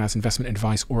taken as investment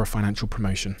advice or a financial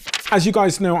promotion. As you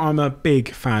guys know, I'm a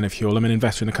big fan of Huel. I'm an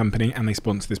investor in the company, and they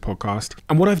sponsor this podcast.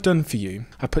 And what I've done for you,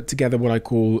 I put together what I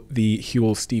call the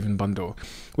Huel Steven Bundle,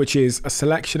 which is a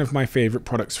selection of my favorite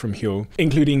products from Huel,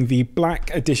 including the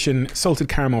Black Edition salted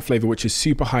caramel flavor, which is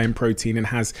super high in protein and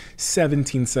has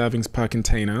 17 servings per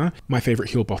container. My favorite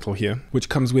Huel bottle here, which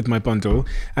comes with my bundle.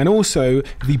 And also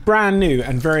the brand new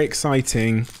and very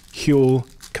exciting Huel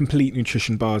Complete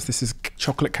Nutrition Bars. This is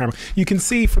chocolate caramel. You can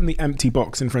see from the empty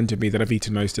box in front of me that I've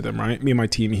eaten most of them, right? Me and my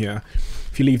team here.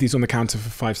 If you leave these on the counter for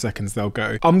 5 seconds, they'll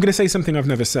go. I'm going to say something I've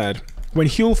never said. When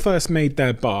Huel first made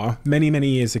their bar many, many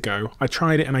years ago, I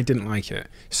tried it and I didn't like it.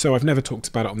 So I've never talked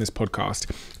about it on this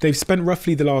podcast. They've spent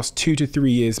roughly the last 2 to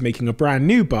 3 years making a brand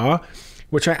new bar,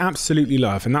 which I absolutely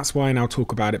love. And that's why I now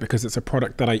talk about it, because it's a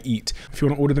product that I eat. If you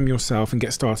want to order them yourself and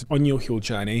get started on your Huel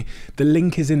journey, the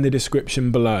link is in the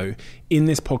description below. In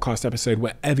this podcast episode,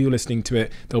 wherever you're listening to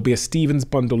it, there'll be a Steven's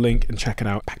Bundle link, and check it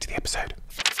out. Back to the episode.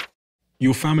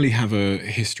 Your family have a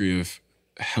history of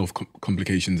health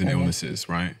complications and illnesses,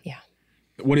 right? Yeah.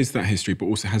 What is that history? But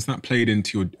also, has that played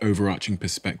into your overarching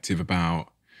perspective about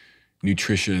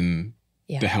nutrition,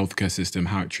 the healthcare system,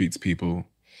 how it treats people?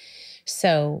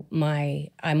 So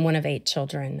I'm one of 8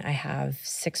 children. I have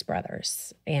 6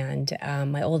 brothers. And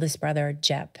my oldest brother,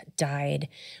 Jep, died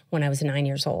when I was 9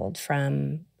 years old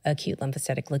from acute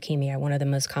lymphocytic leukemia, one of the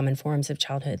most common forms of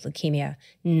childhood leukemia.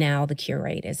 Now the cure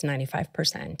rate is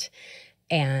 95%.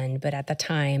 But at the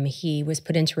time, he was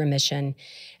put into remission,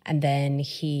 and then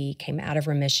he came out of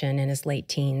remission in his late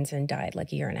teens and died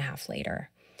like a year and a half later.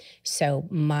 So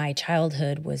my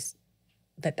childhood was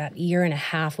that year and a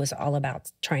half was all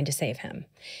about trying to save him.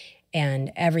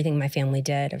 And everything my family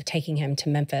did of taking him to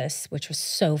Memphis, which was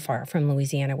so far from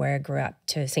Louisiana where I grew up,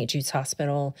 to St. Jude's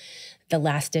Hospital, the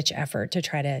last ditch effort to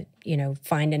try to,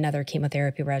 find another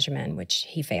chemotherapy regimen, which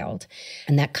he failed.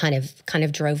 And that kind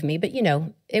of drove me. But,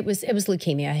 it was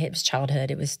leukemia, it was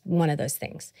childhood, it was one of those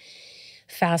things.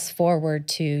 Fast forward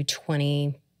to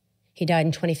he died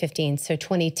in 2015. So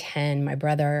 2010, my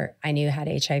brother, I knew, had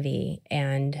HIV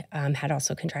and had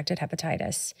also contracted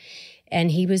hepatitis. And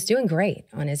he was doing great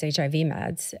on his HIV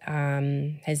meds.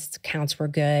 His counts were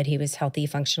good. He was healthy,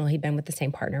 functional. He'd been with the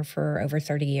same partner for over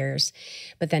 30 years.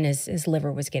 But then his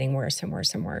liver was getting worse and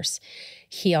worse and worse.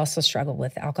 He also struggled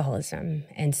with alcoholism.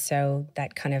 And so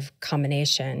that kind of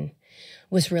combination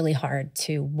was really hard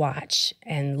to watch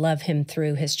and love him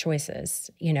through his choices,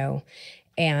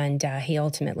 And he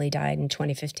ultimately died in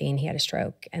 2015. He had a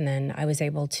stroke. And then I was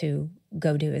able to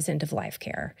go do his end-of-life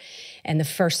care. And the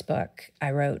first book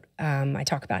I wrote, I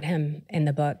talk about him in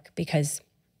the book because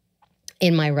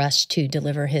in my rush to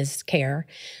deliver his care,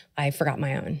 I forgot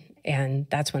my own. And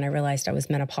that's when I realized I was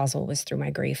menopausal, was through my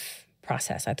grief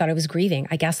process. I thought I was grieving.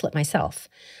 I gaslit myself.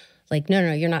 Like,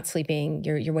 no, you're not sleeping.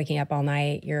 You're waking up all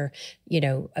night. You're,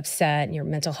 upset, and your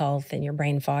mental health and your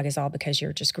brain fog is all because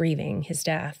you're just grieving his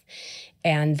death.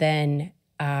 And then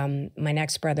my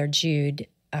next brother, Jude,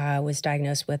 was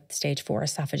diagnosed with stage 4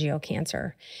 esophageal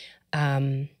cancer.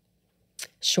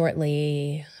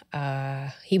 Shortly,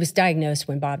 he was diagnosed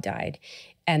when Bob died,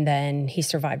 and then he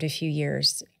survived a few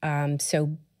years.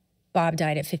 So Bob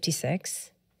died at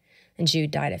 56, and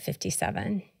Jude died at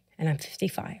 57, and I'm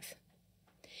 55.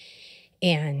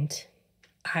 And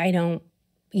I don't,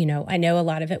 I know a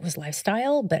lot of it was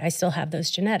lifestyle, but I still have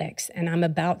those genetics, and I'm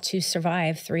about to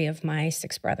survive 3 of my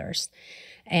 6 brothers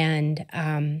and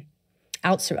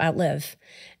outlive.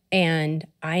 And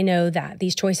I know that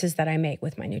these choices that I make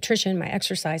with my nutrition, my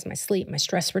exercise, my sleep, my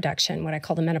stress reduction, what I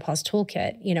call the menopause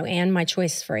toolkit, and my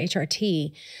choice for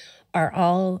HRT are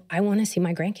all, I want to see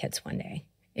my grandkids one day.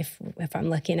 If I'm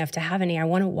lucky enough to have any, I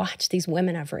want to watch these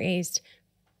women I've raised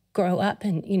grow up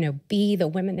and, be the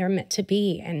women they're meant to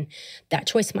be. And that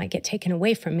choice might get taken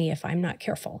away from me if I'm not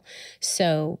careful.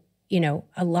 So,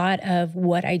 a lot of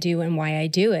what I do and why I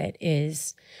do it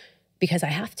is because I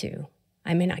have to.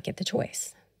 I may not get the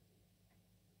choice.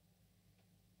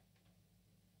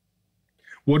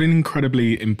 What an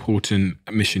incredibly important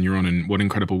mission you're on, and what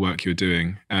incredible work you're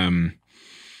doing.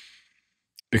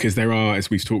 Because there are, as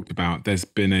we've talked about, there's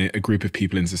been a group of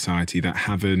people in society that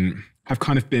have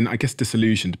kind of been, I guess,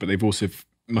 disillusioned, but they've also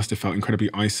must have felt incredibly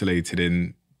isolated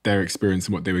in their experience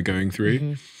and what they were going through.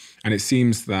 Mm-hmm. And it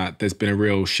seems that there's been a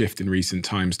real shift in recent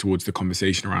times towards the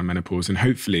conversation around menopause. And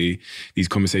hopefully these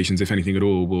conversations, if anything at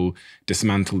all, will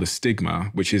dismantle the stigma,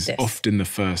 which is often the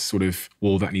first sort of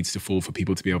wall that needs to fall for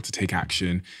people to be able to take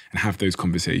action and have those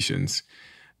conversations.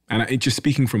 And just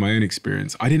speaking from my own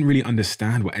experience, I didn't really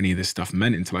understand what any of this stuff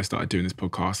meant until I started doing this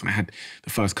podcast. And I had the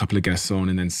first couple of guests on,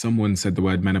 and then someone said the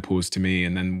word menopause to me,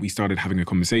 and then we started having a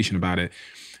conversation about it.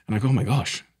 And I go, oh my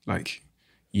gosh,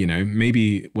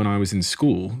 maybe when I was in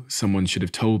school, someone should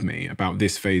have told me about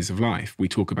this phase of life. We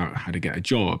talk about how to get a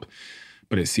job,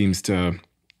 but it seems to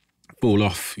fall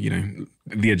off.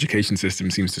 The education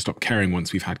system seems to stop caring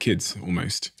once we've had kids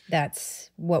almost. That's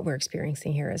what we're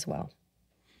experiencing here as well.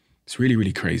 It's really,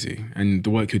 really crazy. And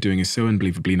the work you're doing is so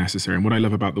unbelievably necessary. And what I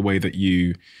love about the way that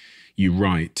you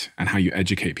write and how you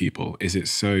educate people is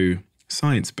it's so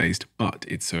science-based, but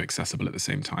it's so accessible at the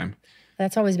same time.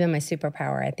 That's always been my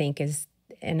superpower, I think,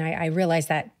 and I realized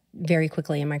that very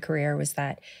quickly in my career, was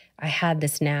that I had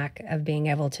this knack of being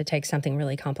able to take something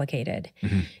really complicated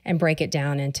mm-hmm. and break it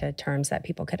down into terms that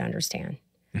people could understand,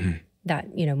 mm-hmm. that,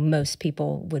 most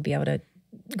people would be able to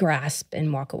grasp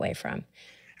and walk away from.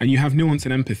 And you have nuance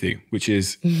and empathy, which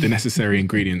is the necessary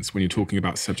ingredients when you're talking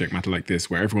about subject matter like this,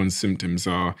 where everyone's symptoms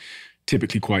are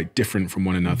typically quite different from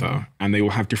one another, mm-hmm. and they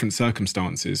all have different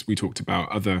circumstances. We talked about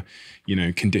other,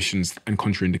 conditions and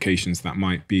contraindications that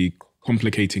might be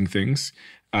complicating things.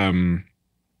 And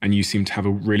you seem to have a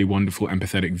really wonderful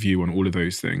empathetic view on all of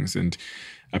those things, and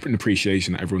an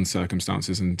appreciation that everyone's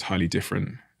circumstances are entirely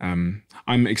different.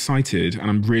 I'm excited, and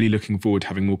I'm really looking forward to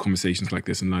having more conversations like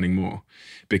this and learning more,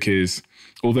 because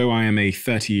although I am a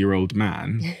 30-year-old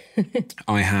man,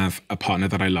 I have a partner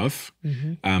that I love.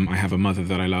 Mm-hmm. I have a mother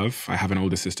that I love. I have an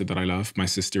older sister that I love. My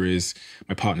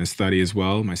partner's 30 as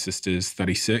well. My sister's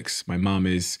 36. My mum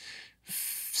is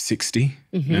 60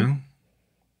 mm-hmm. now.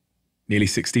 Nearly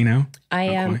 60 now.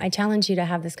 I challenge you to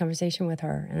have this conversation with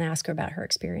her and ask her about her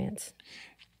experience.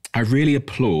 I really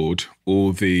applaud all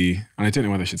and I don't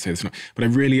know whether I should say this or not, but I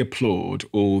really applaud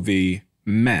all the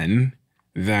men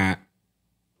that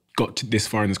got to this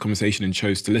far in this conversation and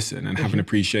chose to listen and have mm-hmm. an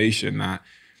appreciation that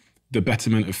the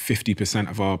betterment of 50%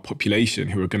 of our population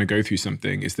who are going to go through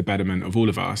something is the betterment of all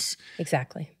of us.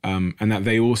 Exactly. And that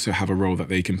they also have a role that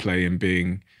they can play in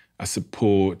being a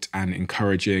support and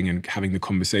encouraging and having the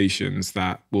conversations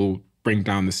that will bring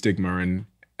down the stigma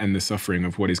and the suffering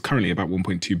of what is currently about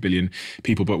 1.2 billion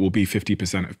people, but will be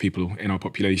 50% of people in our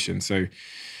population. So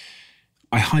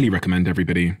I highly recommend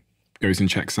everybody goes and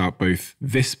checks out both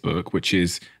this book, which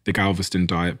is The Galveston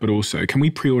Diet, but also, can we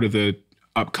pre-order the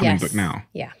upcoming book now?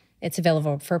 Yeah, it's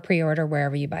available for pre-order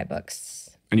wherever you buy books.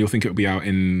 And you'll think it will be out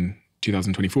in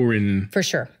 2024 For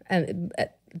sure.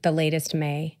 The latest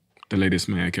May. The latest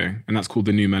May, okay. And that's called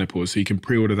The New Menopause. So you can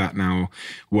pre-order that now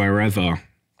wherever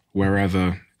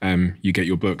you get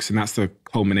your books. And that's the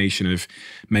culmination of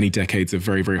many decades of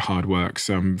very, very hard work.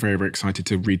 So I'm very, very excited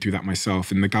to read through that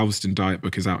myself. And the Galveston Diet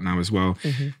book is out now as well.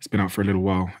 Mm-hmm. It's been out for a little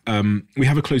while. We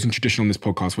have a closing tradition on this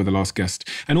podcast where the last guest,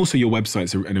 and also your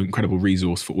website's an incredible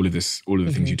resource for all of this, all of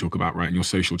the mm-hmm. things you talk about, right? And your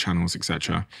social channels,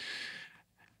 etc.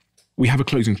 We have a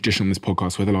closing tradition on this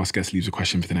podcast where the last guest leaves a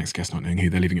question for the next guest, not knowing who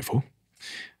they're leaving it for.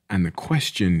 And the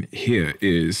question here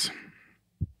is,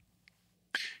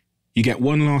 you get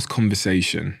one last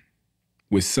conversation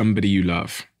with somebody you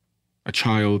love, a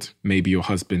child, maybe your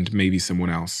husband, maybe someone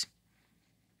else.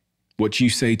 What do you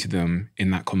say to them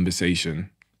in that conversation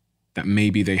that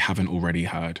maybe they haven't already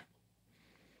heard?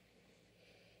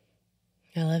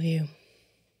 I love you.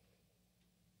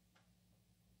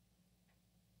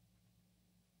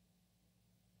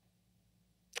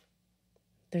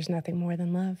 There's nothing more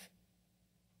than love.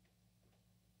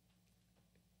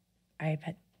 I've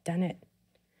done it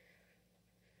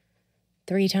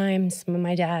 3 times with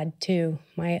my dad too.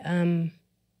 My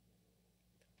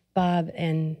Bob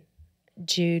and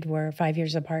Jude were 5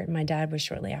 years apart, and my dad was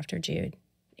shortly after Jude.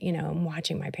 you know, and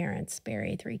watching my parents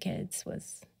bury 3 kids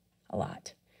was a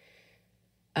lot.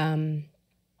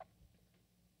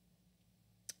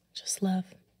 Just love.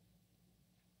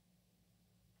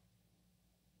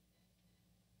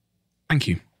 Thank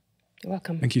you. You're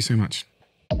welcome. Thank you so much.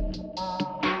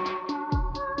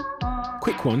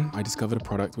 Quick one, I discovered a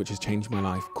product which has changed my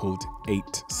life called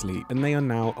 8 Sleep, and they are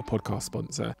now a podcast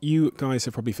sponsor. You guys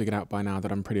have probably figured out by now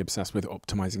that I'm pretty obsessed with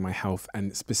optimizing my health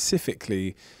and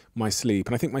specifically my sleep.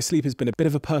 And I think my sleep has been a bit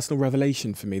of a personal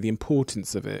revelation for me, the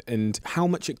importance of it and how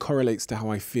much it correlates to how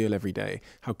I feel every day,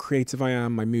 how creative I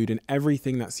am, my mood, and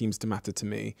everything that seems to matter to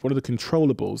me. One of the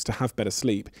controllables to have better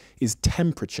sleep is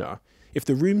temperature. If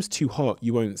the room's too hot,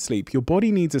 you won't sleep. Your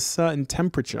body needs a certain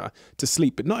temperature to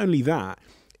sleep, but not only that,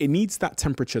 it needs that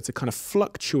temperature to kind of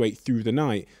fluctuate through the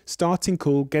night, starting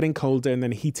cool, getting colder, and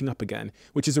then heating up again,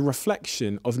 which is a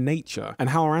reflection of nature and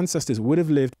how our ancestors would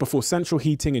have lived before central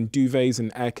heating and duvets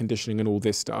and air conditioning and all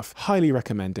this stuff. Highly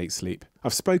recommend 8 Sleep.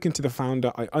 I've spoken to the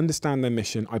founder, I understand their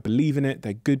mission, I believe in it,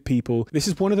 they're good people. This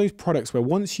is one of those products where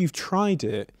once you've tried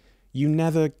it, you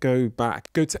never go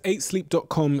back. Go to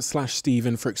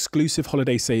 8sleep.com/Stephen for exclusive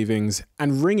holiday savings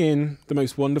and ring in the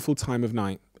most wonderful time of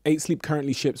night. 8 Sleep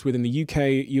currently ships within the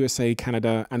UK, USA,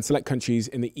 Canada, and select countries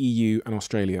in the EU and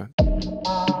Australia.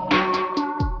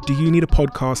 Do you need a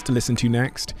podcast to listen to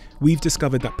next? We've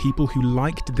discovered that people who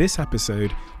liked this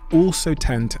episode also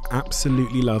tend to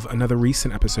absolutely love another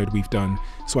recent episode we've done.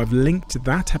 So I've linked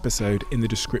that episode in the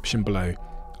description below.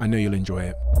 I know you'll enjoy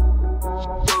it.